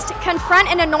to-do list, confront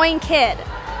an annoying kid.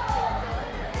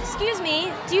 Excuse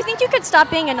me, do you think you could stop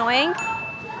being annoying?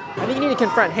 I think you need to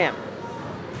confront him.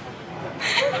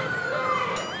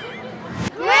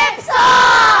 Grip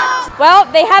socks! Well,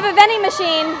 they have a vending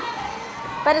machine,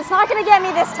 but it's not gonna get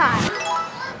me this time.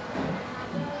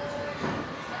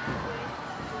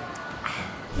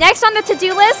 Next on the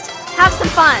to-do list, have some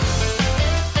fun.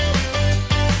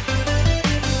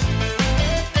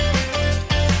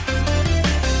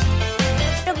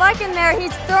 Good luck in there,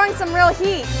 he's throwing some real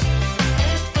heat.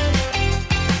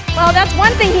 Well, that's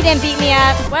one thing he didn't beat me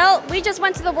at. Well, we just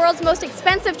went to the world's most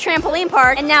expensive trampoline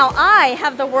park, and now I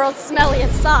have the world's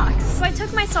smelliest socks. So I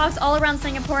took my socks all around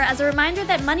Singapore as a reminder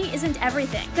that money isn't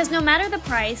everything. Because no matter the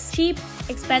price, cheap,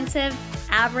 expensive,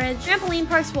 average, trampoline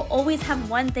parks will always have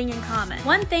one thing in common.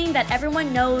 One thing that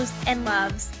everyone knows and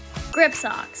loves: grip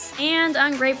socks and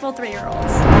ungrateful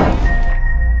 3-year-olds.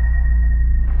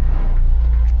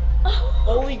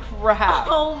 Holy crap.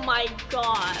 Oh my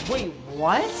god. Wait,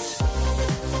 what?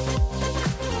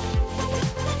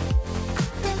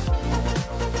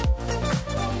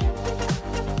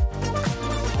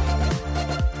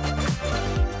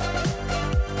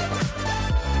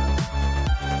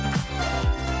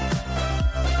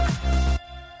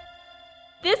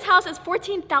 This house is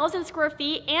 14,000 square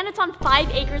feet and it's on 5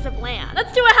 acres of land.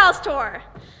 Let's do a house tour.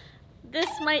 This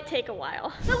might take a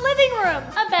while. The living room,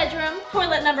 a bedroom,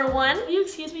 toilet number 1. Will you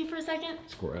excuse me for a second?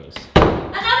 It's gross.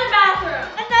 Another bathroom,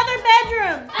 another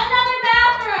bedroom, another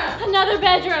bathroom, another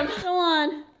bedroom.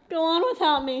 Go on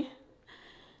without me.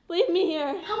 Leave me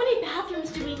here. How many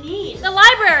bathrooms do we need? The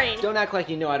library. Don't act like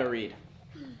you know how to read.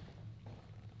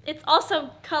 It's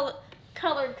also colored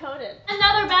coded.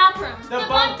 Another bathroom. The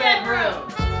bunk bedroom.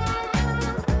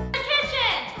 A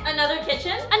kitchen. Another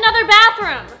kitchen. Another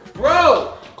bathroom.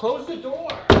 Bro, close the door.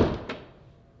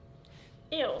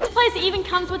 Ew. This place even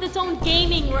comes with its own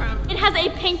gaming room. It has a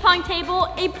ping pong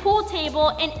table, a pool table,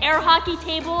 an air hockey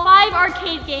table, 5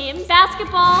 arcade games,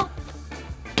 basketball.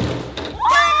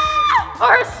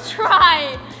 First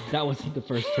try. That wasn't the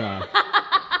first try.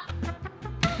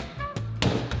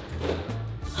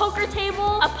 Poker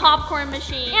table, a popcorn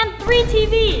machine, and 3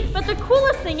 TVs. But the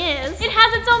coolest thing is, it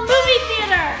has its own movie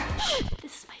theater. Shh,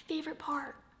 this is my favorite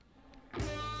part.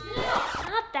 No,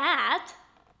 not that.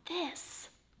 This.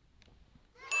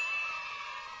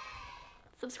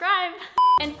 Subscribe.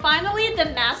 And finally, the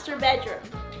master bedroom.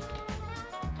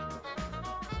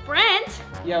 Brent?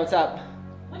 Yeah, what's up?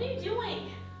 What are you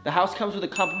doing? The house comes with a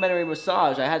complimentary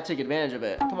massage. I had to take advantage of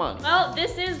it. Come on. Well,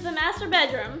 this is the master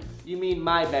bedroom. You mean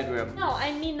my bedroom? No,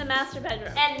 I mean the master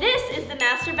bedroom. And this is the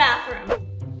master bathroom.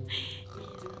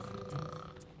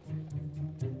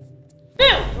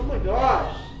 Oh my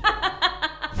gosh.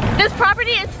 This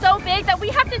property is so big that we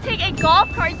have to take a golf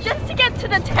cart just to get to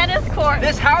the tennis court.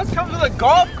 This house comes with a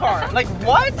golf cart. Like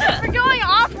what? We're going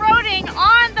off-roading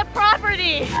on the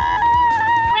property.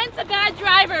 Brent's a bad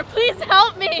driver. Please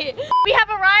help me. We have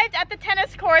arrived at the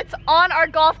tennis courts on our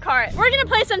golf cart. We're gonna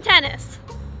play some tennis.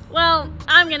 Well,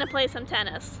 I'm gonna play some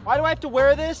tennis. Why do I have to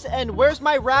wear this? And where's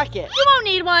my racket? You won't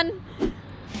need one.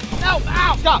 No,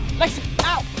 ow, stop. Lexi,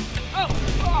 ow. Oh,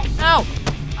 oh, ow.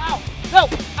 Ow, no,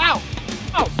 ow.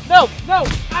 Oh, no, no,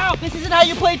 ow. This isn't how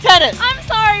you play tennis. I'm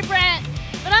sorry, Brent,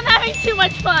 but I'm having too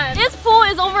much fun. This pool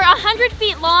is over 100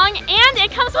 feet long and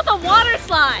it comes with a water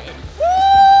slide.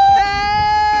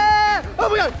 Oh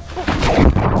my god.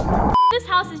 This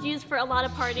house is used for a lot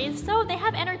of parties, so they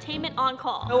have entertainment on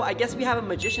call. Oh, I guess we have a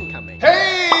magician coming.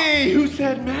 Hey, who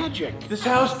said magic? This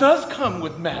house does come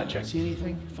with magic. See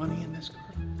anything funny in this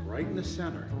garden? Right in the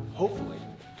center. Hopefully,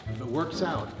 if it works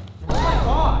out. Oh my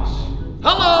gosh.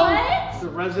 Hello. What? The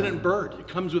resident bird. It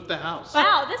comes with the house.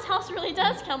 Wow, this house really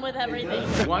does come with everything.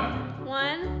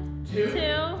 1,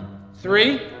 2,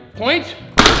 3, point.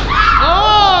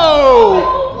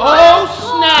 Oh! Oh,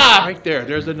 snap! Right there,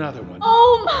 there's another one.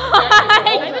 Oh my!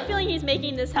 I have a feeling he's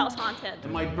making this house haunted.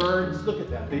 And my birds, look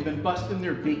at that. They've been busting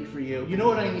their beak for you. You know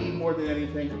what I need more than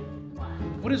anything?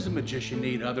 What does the magician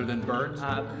need other than birds?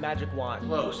 Magic wand.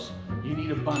 Close. You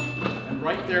need a bunny. And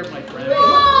right there, my friend.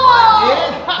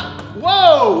 Whoa!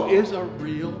 Whoa! Is a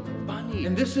real bunny.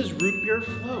 And this is root beer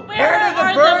float. Where did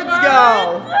the birds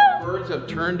go? Birds have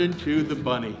turned into the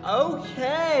bunny.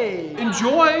 Okay.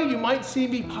 Enjoy. You might see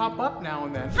me pop up now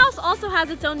and then. The house also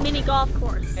has its own mini golf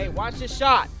course. Hey, watch this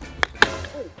shot.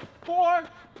 Oh, 4.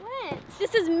 Brent.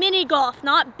 This is mini golf,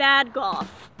 not bad golf.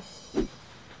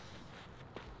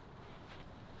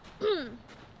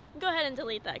 Go ahead and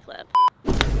delete that clip.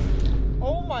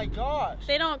 Oh my gosh.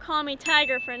 They don't call me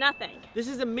Tiger for nothing. This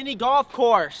is a mini golf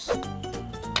course.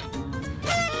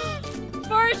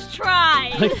 First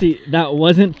try. Lexi, that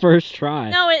wasn't first try.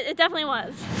 No, it definitely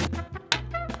was.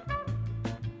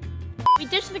 We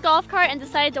ditched the golf cart and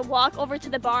decided to walk over to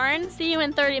the barn. See you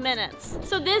in 30 minutes.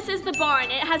 So this is the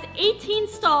barn. It has 18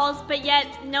 stalls, but yet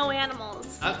no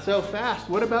animals. Not so fast.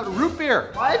 What about root beer?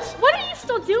 What? What are you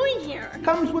still doing here?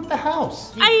 Comes with the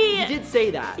house. He did say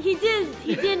that. He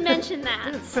did mention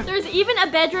that. There's even a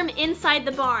bedroom inside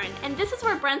the barn, and this is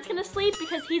where Brent's gonna sleep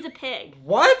because he's a pig.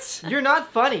 What? You're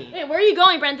not funny. Wait, where are you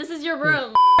going, Brent? This is your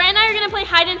room. Brent and I are gonna play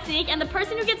hide and seek, and the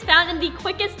person who gets found in the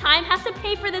quickest time has to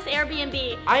pay for this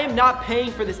Airbnb. I am not paying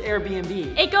for this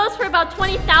Airbnb. It goes for about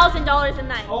 $20,000 a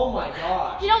night. Oh my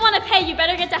gosh. If you don't want to pay, you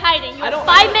better get to hiding. You have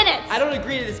 5 minutes. I don't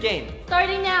agree to this game.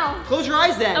 Starting now. Close your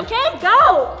eyes then. Okay,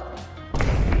 go.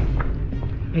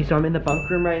 Okay, so I'm in the bunk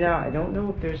room right now. I don't know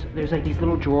if there's like these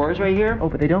little drawers right here. Oh,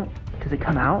 but they don't. Does it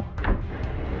come out?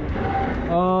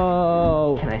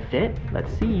 Oh. Can I fit?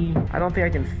 Let's see. I don't think I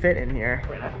can fit in here.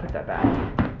 Wait, let's put that back.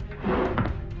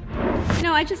 You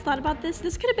know, I just thought about this.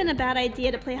 This could have been a bad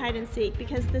idea to play hide and seek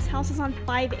because this house is on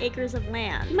 5 acres of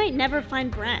land. We might never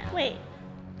find Brent. Wait.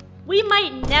 We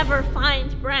might never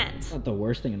find Brent. Not the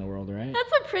worst thing in the world, right?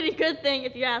 That's a pretty good thing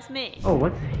if you ask me. Oh,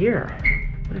 what's here?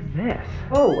 What is this?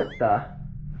 Oh, what the?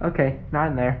 Okay, not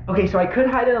in there. Okay, so I could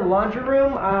hide in a laundry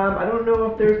room. I don't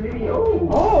know if there's maybe,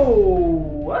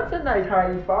 oh, that's a nice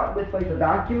hiding spot with like the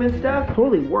vacuum and stuff.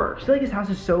 Totally works. I feel like this house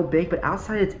is so big, but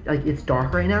outside it's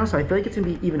dark right now, so I feel like it's gonna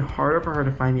be even harder for her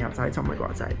to find me outside, so I'm gonna go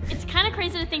outside. It's kind of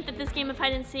crazy to think that this game of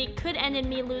hide and seek could end in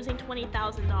me losing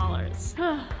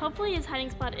 $20,000. Hopefully his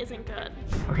hiding spot isn't good.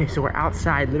 Okay, so we're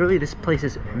outside. Literally, this place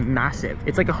is massive.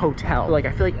 It's like a hotel. Like,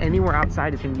 I feel like anywhere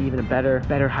outside is gonna be even a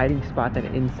better hiding spot than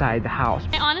inside the house.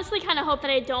 I honestly kind of hope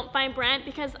that I don't find Brent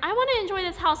because I want to enjoy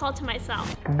this house all to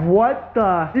myself. What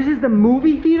the? This is the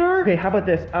movie theater? Okay, how about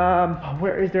this?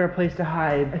 Where is there a place to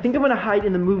hide? I think I'm gonna hide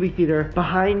in the movie theater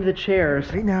behind the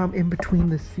chairs. Right now, I'm in between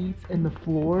the seats and the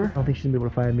floor. I don't think she's gonna be able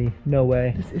to find me. No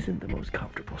way. This isn't the most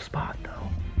comfortable spot,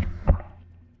 though.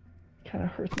 Kind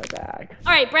of hurts my back.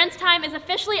 All right, Brent's time is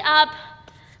officially up.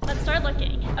 Let's start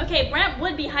looking. Okay, Brent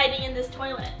would be hiding in this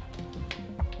toilet.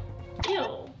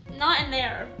 Ew, not in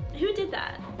there. Who did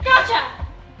that? Gotcha!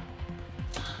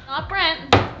 Not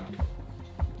Brent.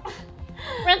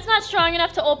 Brent's not strong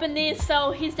enough to open these,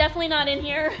 so he's definitely not in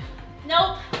here.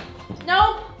 Nope,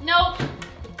 nope, nope,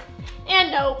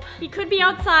 and nope. He could be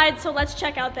outside, so let's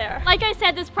check out there. Like I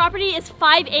said, this property is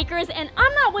 5 acres, and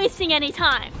I'm not wasting any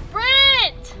time.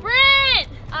 Brent! Brent!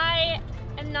 I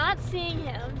am not seeing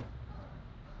him.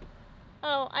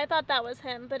 Oh, I thought that was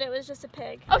him, but it was just a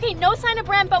pig. Okay, no sign of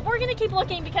Brent, but we're gonna keep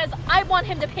looking because I want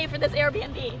him to pay for this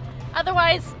Airbnb.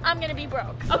 Otherwise, I'm gonna be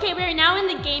broke. Okay, we are now in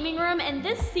the gaming room, and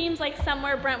this seems like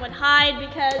somewhere Brent would hide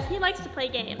because he likes to play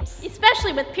games,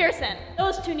 especially with Pearson.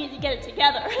 Those two need to get it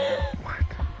together. What?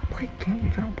 Play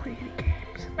games? I don't play any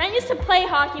games. Brent used to play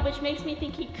hockey, which makes me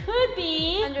think he could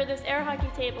be under this air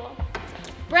hockey table.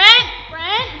 Brent!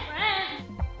 Brent! Brent!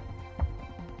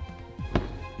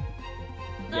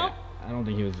 Nope. I don't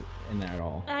think he was in there at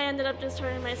all. I ended up just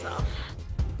hurting myself.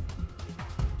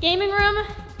 Gaming room,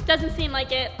 doesn't seem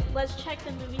like it. Let's check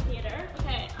the movie theater.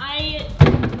 Okay, I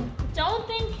don't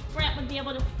think Brent would be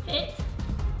able to fit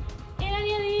in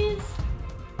any of these.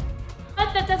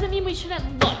 But that doesn't mean we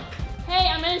shouldn't look. Hey,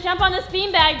 I'm gonna jump on this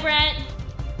beanbag, Brent.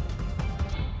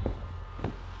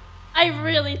 I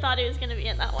really thought he was gonna be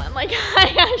in that one. Like,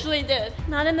 I actually did.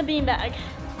 Not in the beanbag.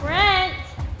 Brent!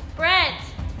 Brent!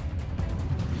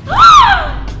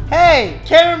 Hey,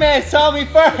 cameraman saw me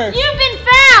first. You've been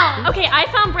found! Okay, I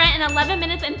found Brent in 11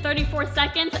 minutes and 34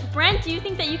 seconds. Brent, do you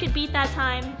think that you could beat that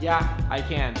time? Yeah, I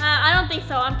can. I don't think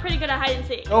so. I'm pretty good at hide and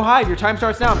seek. Go hide, your time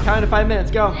starts now. I'm counting to 5 minutes,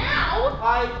 go. Now?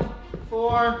 5,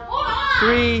 4,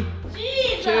 3,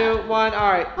 2, 1,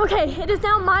 all right. Okay, it is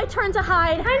now my turn to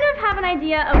hide. I kind of have an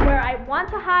idea of where I want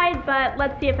to hide, but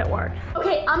let's see if it works.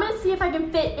 Okay, I'm gonna see if I can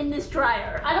fit in this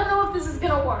dryer. I don't know if this is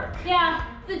gonna work. Yeah,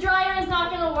 the dryer is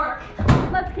not gonna work.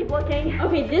 Let's keep looking.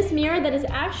 Okay, this mirror that is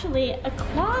actually a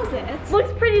closet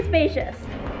looks pretty spacious.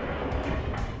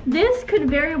 This could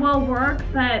very well work,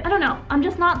 but I don't know. I'm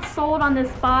just not sold on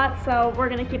this spot, so we're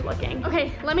gonna keep looking.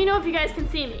 Okay, let me know if you guys can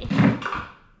see me.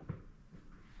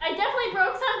 I definitely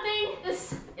broke something.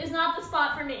 This is not the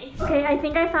spot for me. Okay, I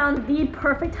think I found the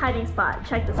perfect hiding spot.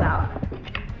 Check this out.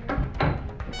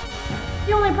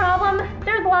 The only problem,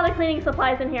 there's a lot of cleaning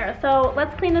supplies in here, so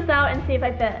let's clean this out and see if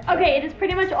I fit. Okay, it is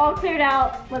pretty much all cleared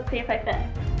out. Let's see if I fit.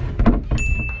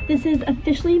 This is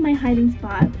officially my hiding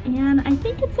spot, and I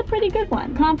think it's a pretty good one.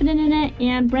 I'm confident in it,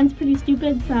 and Brent's pretty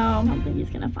stupid, so I don't think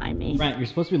he's gonna find me. Brent, you're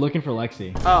supposed to be looking for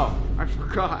Lexi. Oh, I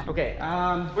forgot. Okay,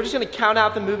 we're just gonna count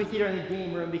out the movie theater and the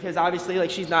game room because obviously, like,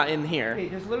 she's not in here. Okay,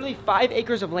 there's literally 5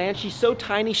 acres of land. She's so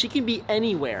tiny, she can be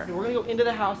anywhere. Okay, we're gonna go into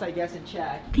the house, I guess, and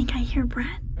check. I think I hear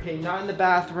Brent. Okay, not in the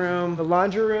bathroom. The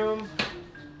laundry room.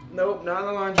 Nope, not in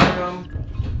the laundry room.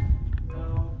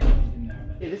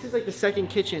 Okay, this is like the second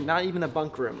kitchen, not even the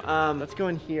bunk room. Let's go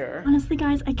in here. Honestly,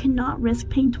 guys, I cannot risk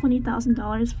paying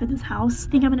 $20,000 for this house. I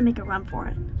think I'm gonna make a run for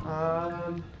it.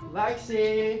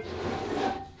 Lexi.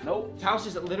 Nope, this house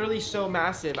is literally so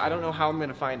massive. I don't know how I'm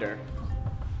gonna find her.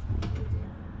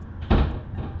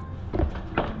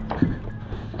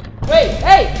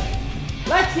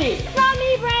 taxi! It's not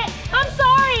me, Brett. I'm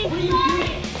sorry. What are you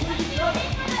doing?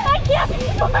 I can't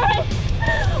pay for it.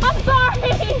 I'm sorry.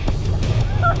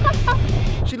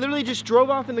 She literally just drove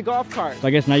off in the golf cart. So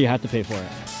I guess now you have to pay for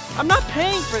it. I'm not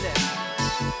paying for this.